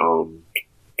ceremony, the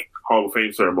Hall of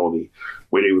Fame ceremony,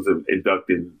 where they was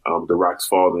inducting the Rock's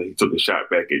father, he took a shot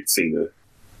back at Cena.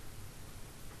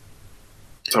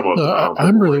 I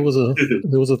remember there was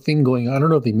a thing going on. I don't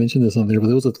know if they mentioned this on there, but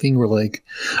there was a thing where like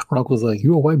Rock was like,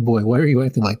 "You're a white boy. Why are you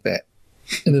acting like that?"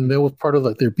 And then that was part of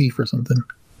like their beef or something.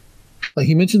 Like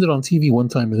he mentioned it on TV one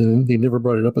time, and then they never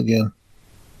brought it up again.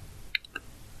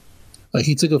 Like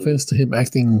he took offense to him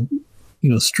acting,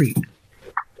 street.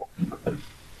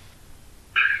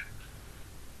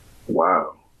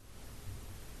 Wow.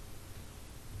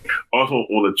 Also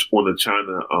on the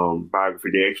China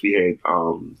biography, they actually had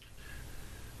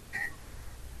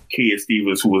Kia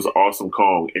Stevens, who was Awesome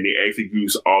Kong, and they actually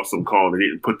used Awesome Kong. They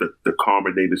didn't put the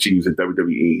common name that she used in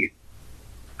WWE.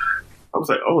 I was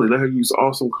like, oh, they let her use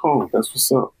Awesome Kong. That's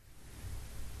what's up.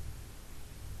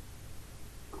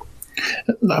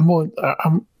 I'm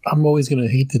always gonna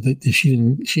hate that she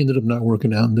ended up not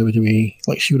working out in WWE.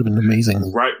 Like she would have been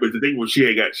amazing, right? But the thing was, she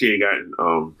had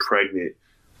gotten pregnant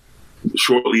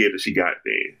shortly after she got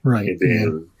there, right? And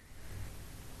then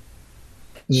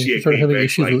she started having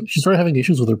issues. She started having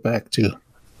issues with her back too.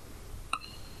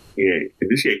 Yeah, and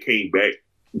then she came back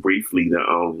briefly. In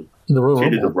the Royal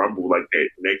Rumble. Did the Rumble like that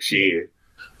next year,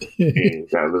 and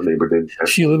got eliminated. But then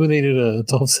she eliminated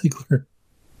Dolph Ziggler.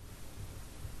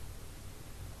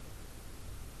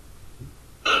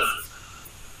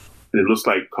 And it looks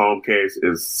like Comcast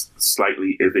is like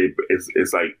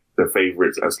the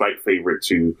favorites, a slight favorite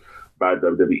to buy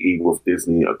WWE, with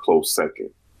Disney a close second.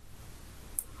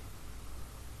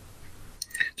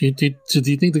 Do you think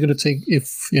they're going to take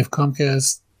if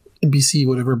Comcast, NBC,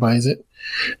 whatever buys it?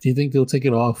 Do you think they'll take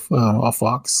it off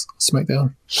Fox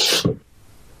SmackDown?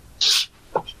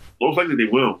 Most likely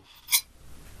they will.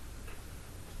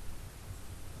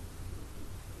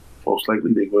 Most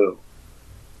likely they will.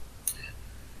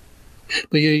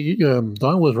 But yeah,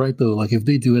 Don was right though. Like if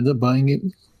they do end up buying it,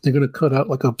 they're going to cut out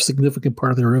like a significant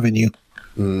part of their revenue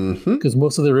because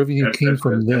most of their revenue came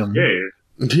from them. Yeah,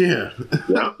 Yeah.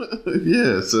 Yeah.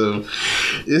 Yeah. So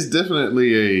it's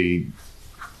definitely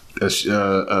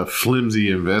a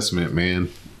flimsy investment, man,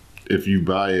 if you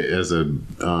buy it as a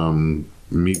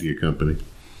media company.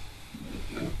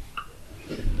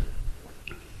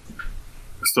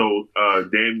 So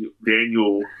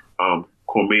Daniel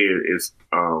Cormier is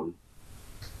going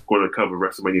to cover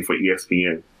WrestleMania for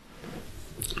ESPN.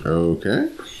 Okay.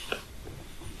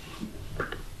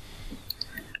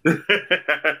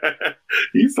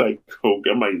 He's like, okay.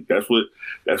 I'm like, that's what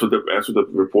the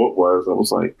report was. I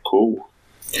was like, cool.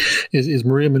 Is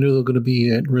Maria Menounos going to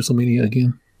be at WrestleMania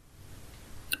again?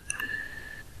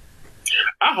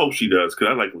 I hope she does because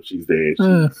I like when she's there.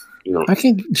 I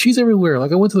can't. She's everywhere.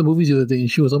 Like I went to the movies the other day and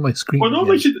she was on my screen. Well,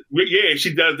 normally she does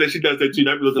that. She does that too.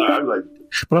 I'm like,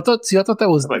 but I thought that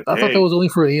was only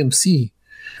for AMC.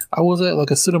 I was at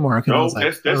like a Cinemark. And I was like,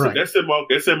 that's Cinemark.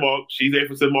 That's Cinemark. She's there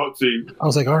for Cinemark too. I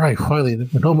was like, all right, finally,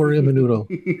 no Maria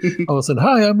Menounos. I was like,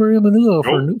 hi, I'm Maria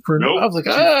Menounos for I was like,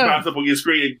 she pops up on your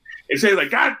screen and says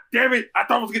like, God damn it, I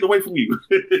thought I was getting away from you.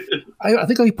 I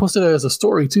think I posted it as a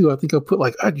story too. I think I put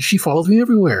like, she follows me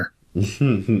everywhere.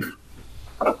 You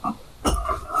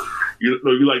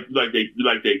like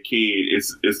that kid.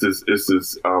 It's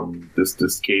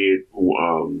this kid who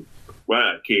well,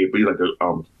 not a kid, but he's like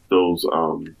those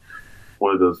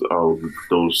one of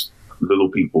those little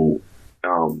people.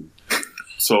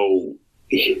 So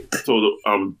the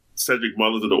Cedric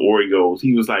Mullins of the Oreos,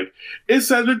 he was like, "It's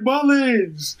Cedric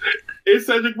Mullins. It's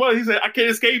Cedric Mullins." He said, "I can't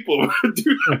escape him."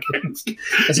 Dude, I can't escape.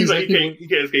 He's like, he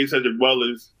can't escape Cedric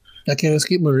Mullins. I can't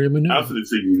escape Maria Menounos. I'll send it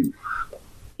to you.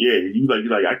 Yeah, you're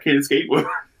like, I can't escape her.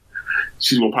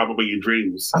 She's gonna pop up in your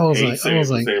dreams. I was like, okay,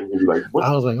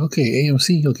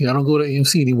 AMC. Okay, I don't go to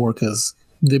AMC anymore because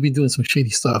they be doing some shady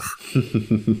stuff.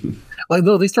 Like,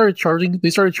 no, they started charging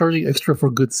extra for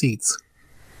good seats.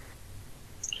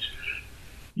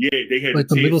 Yeah, they had like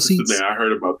the middle seats. Now I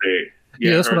heard about that.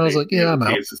 Yeah, that's when I was like, yeah, I'm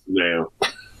out. Now.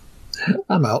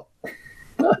 I'm out.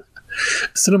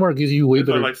 Cinemark gives you way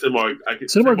better. Like Cinemark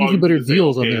gives you better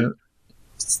deals on there.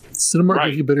 Cinemark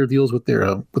gives you better deals with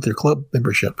their club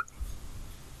membership.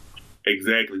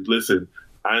 Exactly. Listen,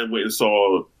 I went and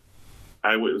saw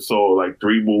like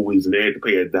 3 movies, and they had to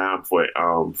pay a dime for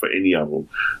any of them.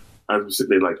 I was sitting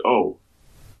there like, oh,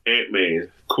 Ant-Man,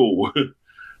 cool. And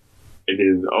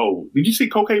then, oh, did you see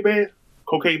Cocaine Bear?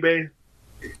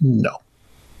 No.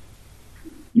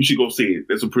 You should go see it.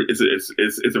 It's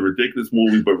a ridiculous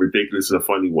movie, but ridiculous in a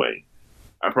funny way.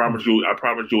 I promise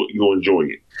you'll enjoy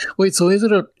it. Wait, so is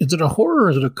it a horror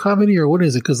or is it a comedy or what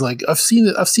is it? Because like I've seen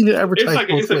it advertised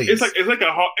both ways. It's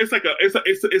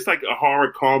like a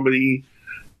horror comedy.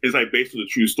 It's like based on a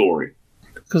true story.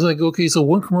 Because like, okay, so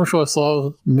one commercial I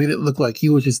saw made it look like he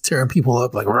was just tearing people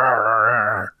up like rah,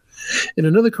 rah, rah. In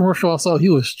another commercial I saw he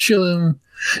was chilling,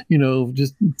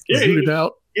 just zooted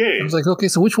out. Yeah. I was like, okay,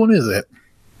 so which one is it?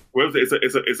 Well,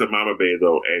 it's a mama bear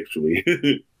though, actually.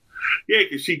 Yeah,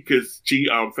 because she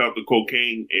felt the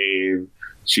cocaine and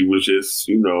she was just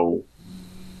on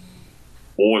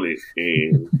it,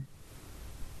 and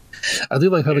I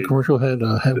do like how the commercial had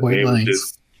white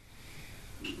lines.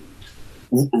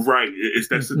 Right,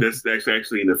 that's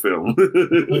actually in the film.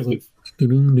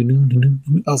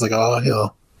 I was like, oh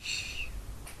hell.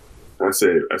 I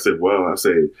said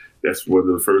that's one of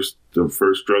the first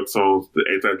drug songs, the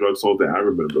anti-drug songs that I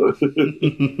remember.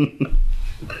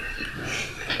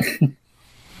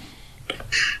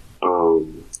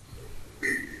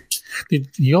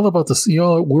 Y'all about this?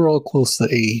 We're all close to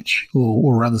age.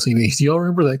 We're around the same age. Do y'all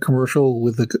remember that commercial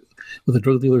with the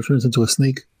drug dealer turns into a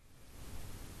snake?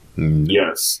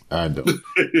 Yes, I don't.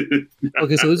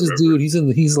 Okay, so this dude, he's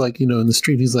like in the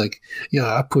street. He's like,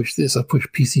 yeah, I push this, I push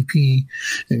PCP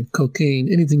and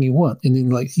cocaine, anything you want, and then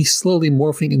like he's slowly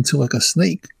morphing into like a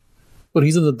snake, but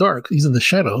he's in the dark, he's in the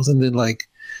shadows, and then by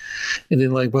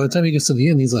the time he gets to the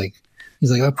end, he's like,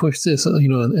 I push this,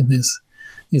 and this.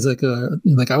 He's like, I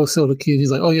would sell the kid.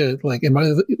 He's like, oh yeah, like,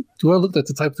 do I look like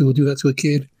the type who would do that to a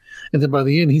kid? And then by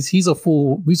the end, he's a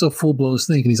full blown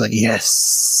snake, and he's like,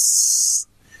 yes,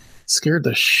 scared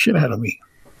the shit out of me.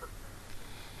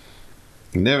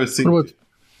 Never seen it.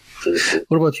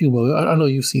 What about you, Mo? I know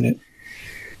you've seen it.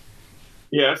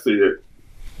 Yeah, I've seen it.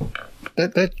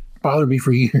 That bothered me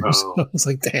for years. I was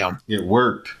like, damn, it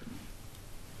worked.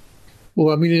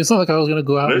 Well, I mean, it's not like I was gonna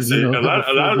go out. Listen, and, a lot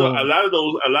of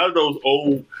those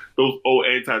old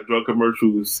anti-drug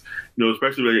commercials,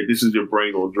 especially like, this is your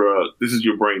brain on drugs. This is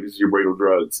your brain on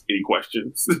drugs. Any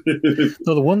questions?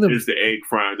 No, the one that is the egg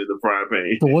frying in the frying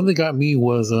pan. The one that got me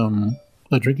was a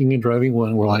drinking and driving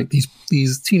one, where like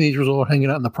these teenagers all hanging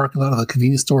out in the parking lot of the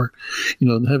convenience store,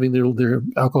 having their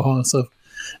alcohol and stuff.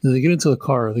 And they get into a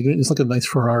car. It's like a nice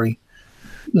Ferrari.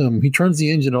 He turns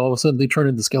the engine, all of a sudden they turn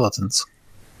into skeletons.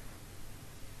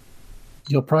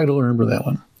 You'll probably don't remember that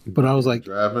one. But I was like...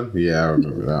 Driving? Yeah, I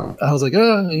remember that one. I was like,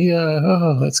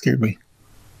 that scared me.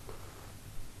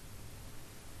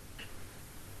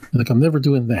 Like, I'm never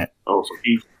doing that. Oh,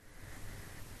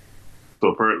 so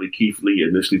apparently Keith Lee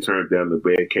initially turned down the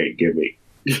bad cat gimmick.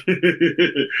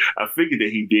 I figured that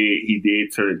he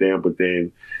did turn it down, but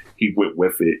then he went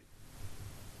with it.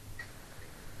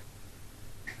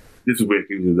 This is where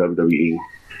he was in WWE.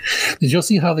 Did y'all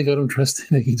see how they got him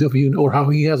dressed in AEW, or how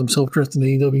he has himself dressed in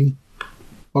AEW?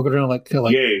 Walking around like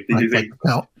out.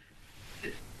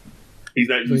 He's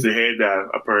not using hair dye,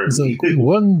 apparently. He's like,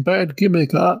 one bad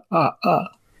gimmick,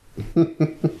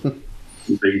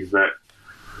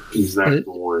 He's not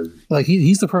going. Like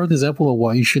he's the perfect example of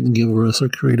why you shouldn't give a wrestler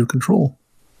creative control.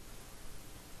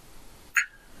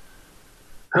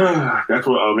 That's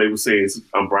what they were saying.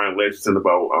 Brian Legend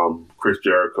about Chris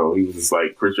Jericho. He was just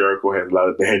like, Chris Jericho has a lot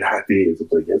of bad ideas. I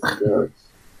was like, yes, he does.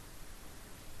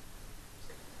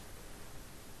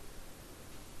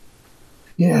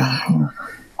 Yeah.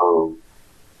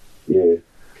 Yeah.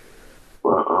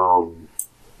 But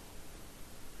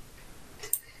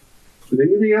is there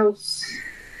anything else?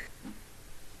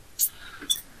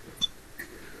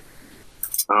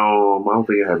 I don't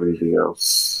think I have anything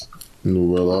else.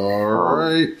 Well, all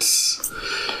right.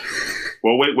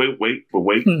 Well, wait,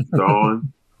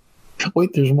 Dawn.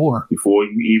 Wait, there's more. Before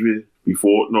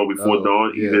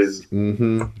Dawn, yes.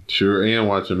 Sure am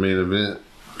watching main event.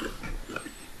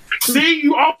 See,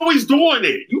 you always doing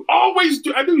it. You always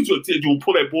do. I knew you'll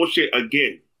pull that bullshit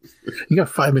again. You got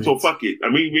 5 minutes. So fuck it. I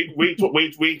mean, we ain't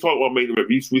talk about main event.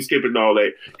 We skipping all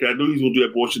that. Cause I knew he's gonna do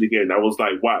that bullshit again. I was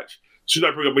like, watch. Should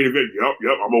I bring up main event? Yup.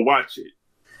 I'm gonna watch it.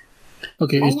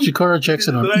 Okay, is Jakara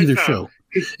Jackson on either show?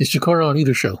 Is Jakara on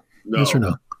either show? No. Yes or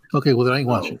no? Okay, well then I ain't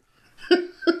watching.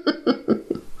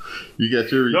 You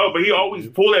got your no, but he always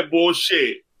pull that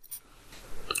bullshit.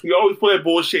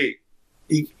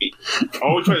 He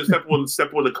always trying to step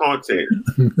on the content.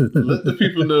 Let the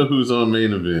people know who's on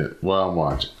main event while I'm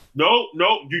watching. No,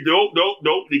 you don't.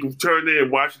 They can turn in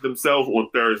and watch it themselves on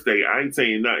Thursday. I ain't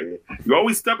saying nothing. You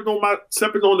always stepping on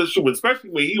the show, especially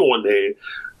when he on there.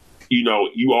 You know,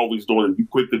 you always doing it. You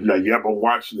quick to be like, yep, I'm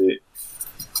watching it.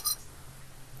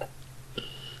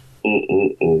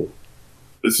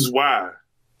 This is why.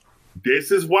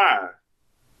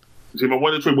 See, my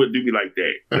Wonder Twin wouldn't do me like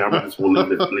that. And I'm just going to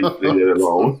leave it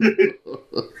alone.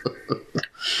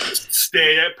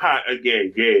 Stay that pot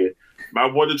again, yeah. My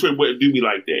Wonder Twin wouldn't do me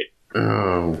like that.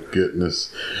 Oh,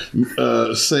 goodness.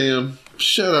 Sam,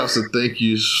 shout outs and thank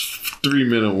yous.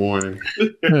 3-minute warning.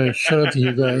 Shout out to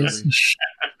you guys.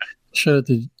 Shout out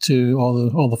to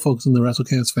all the folks in the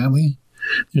WrestleCast family.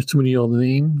 There's too many of y'all to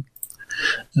name.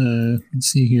 Let's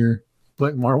see here.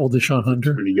 Black Marvel, Deshaun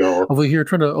Hunter. Over here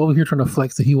trying to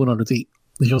flex that he went on a date.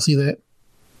 Did y'all see that?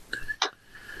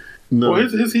 No. Well,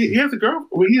 he has a girl.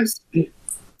 Well, he has.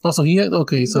 Also, he had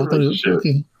okay. So I thought it was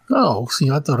okay. Oh, see,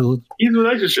 I thought it was. He's in a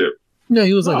relationship. Yeah,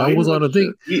 he was like, I was on a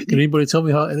date. Can anybody tell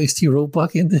me how NXT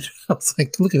Roadblock ended? I was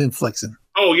like, look at him flexing.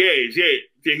 Oh yeah.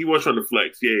 He was trying to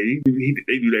flex. Yeah, they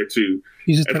do that too.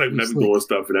 He's just that's like never doing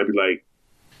stuff, and I'd be like,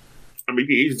 I mean,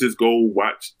 you just go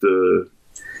watch the.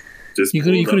 You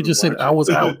could have just said I was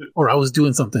out or I was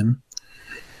doing something.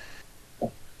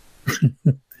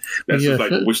 That's just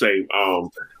like which name on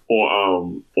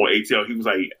ATL. He was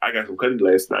like, I got some cutting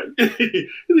last night. He was like,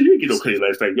 you didn't get no cutting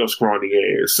last night. Your scrawny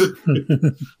ass.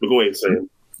 But go ahead, Sam.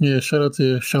 Yeah, shout out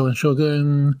to Shaolin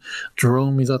Shogun.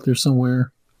 Jerome, he's out there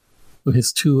somewhere with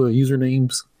his 2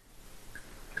 usernames.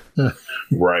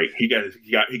 Right, he just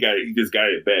got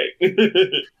it back.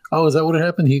 Oh, is that what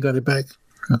happened? He got it back.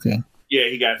 Okay. Yeah,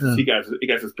 he got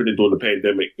suspended during the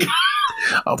pandemic.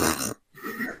 Oh,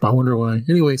 I wonder why.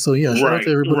 Anyway, so yeah, shout out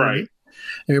to everybody. Right.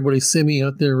 Everybody, Simi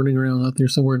out there running around out there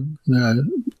somewhere.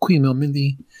 Queen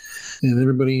Melmindy and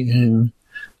everybody, and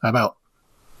I'm out.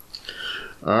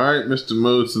 All right, Mr.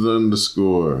 Moses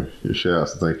 _. Your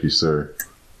shouts. Thank you, sir.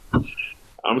 I'm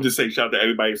gonna just say shout out to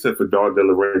everybody except for Don De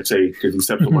La Rente because he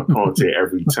steps on my content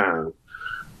every time.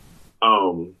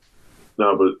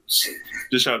 No, but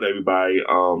just shout out to everybody.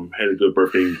 Had a good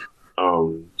birthday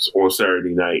on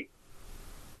Saturday night.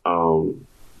 And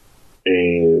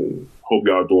hope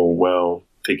y'all doing well.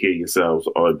 Take care of yourselves,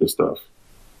 all that good stuff.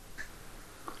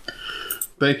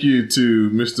 Thank you to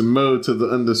Mr. Mo to the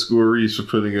 _ for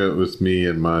putting up with me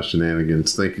and my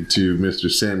shenanigans. Thank you to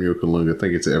Mr. Samuel Kalunga.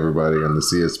 Thank you to everybody on the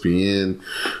CSPN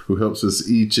who helps us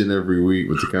each and every week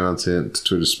with the content,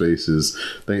 Twitter Spaces.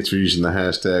 Thanks for using the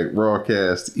hashtag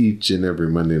Rawcast each and every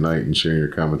Monday night and sharing your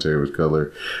commentary with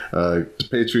color. The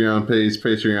Patreon page,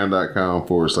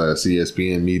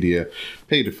 patreon.com/CSPN Media.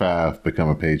 Pay to $5, become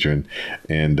a patron,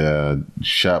 and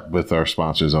shop with our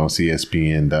sponsors on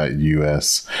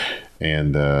CSPN.us.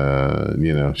 And,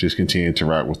 just continue to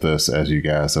rock with us as you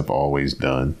guys have always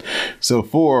done. So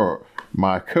for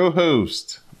my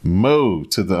co-host, Mo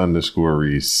to the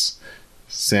 _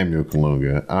 Samuel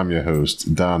Kalunga, I'm your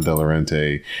host, Don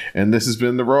Delarente, and this has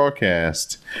been the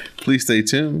Rawcast. Please stay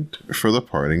tuned for the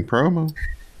parting promo.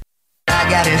 I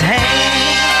got his hand.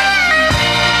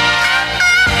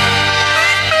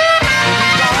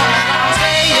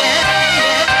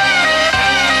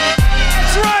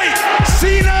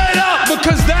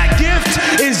 Because that gift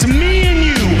is me and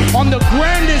you on the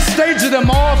grandest stage of them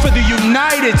all for the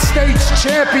United States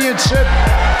Championship.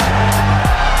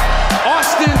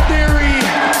 Austin Theory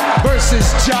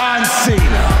versus John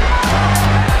Cena.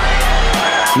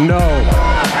 No.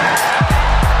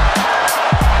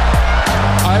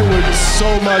 I would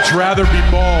so much rather be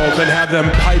bald than have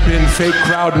them pipe in fake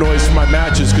crowd noise for my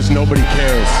matches because nobody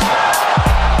cares.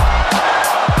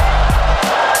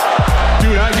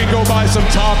 Dude, I can go by some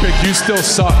topic, you still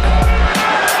suck.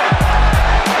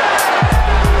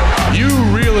 You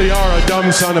really are a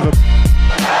dumb son of a...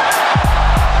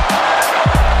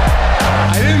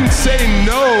 I didn't say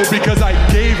no because I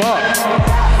gave up.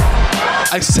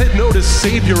 I said no to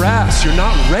save your ass. You're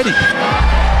not ready.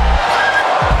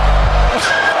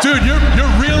 Dude, you're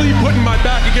really putting my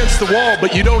back against the wall,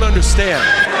 but you don't understand.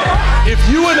 If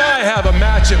you and I have a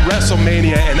match at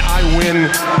WrestleMania and I win,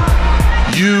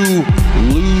 you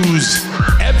lose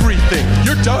everything.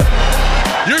 You're done.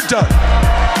 You're done.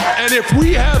 And if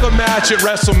we have a match at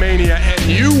WrestleMania and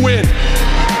you win,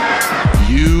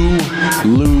 you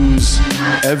lose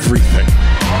everything.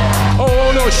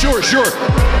 Oh, no, sure.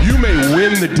 You may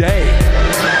win the day,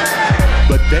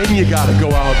 but then you gotta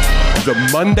go out the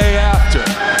Monday after,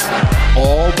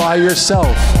 all by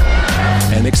yourself,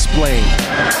 and explain.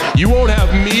 You won't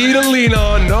have me to lean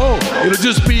on, no. It'll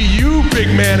just be you, big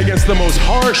man, against the most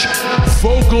harsh,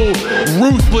 vocal,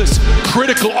 ruthless,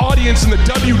 critical audience in the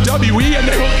WWE, and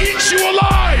they will eat you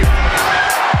alive!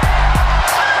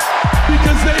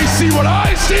 Because they see what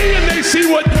I see, and they see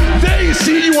what they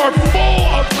see. You are full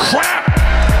of crap!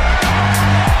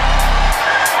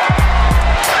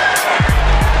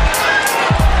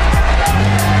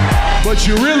 But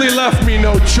you really left me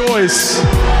no choice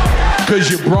because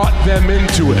you brought them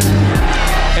into it.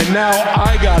 And now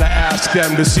I gotta ask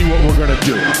them to see what we're gonna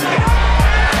do.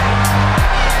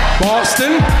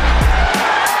 Boston,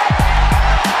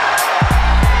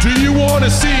 do you want to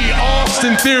see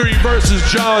Austin Theory versus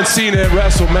John Cena at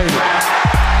WrestleMania?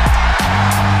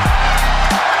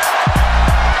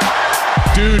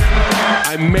 Dude,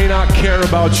 I may not care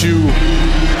about you,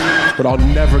 but I'll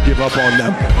never give up on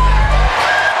them.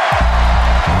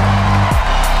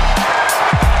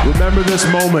 Remember this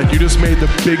moment. You just made the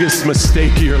biggest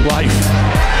mistake of your life.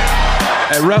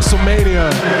 At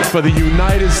WrestleMania for the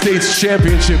United States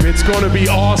Championship, it's going to be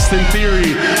Austin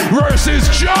Theory versus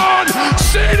John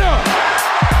Cena.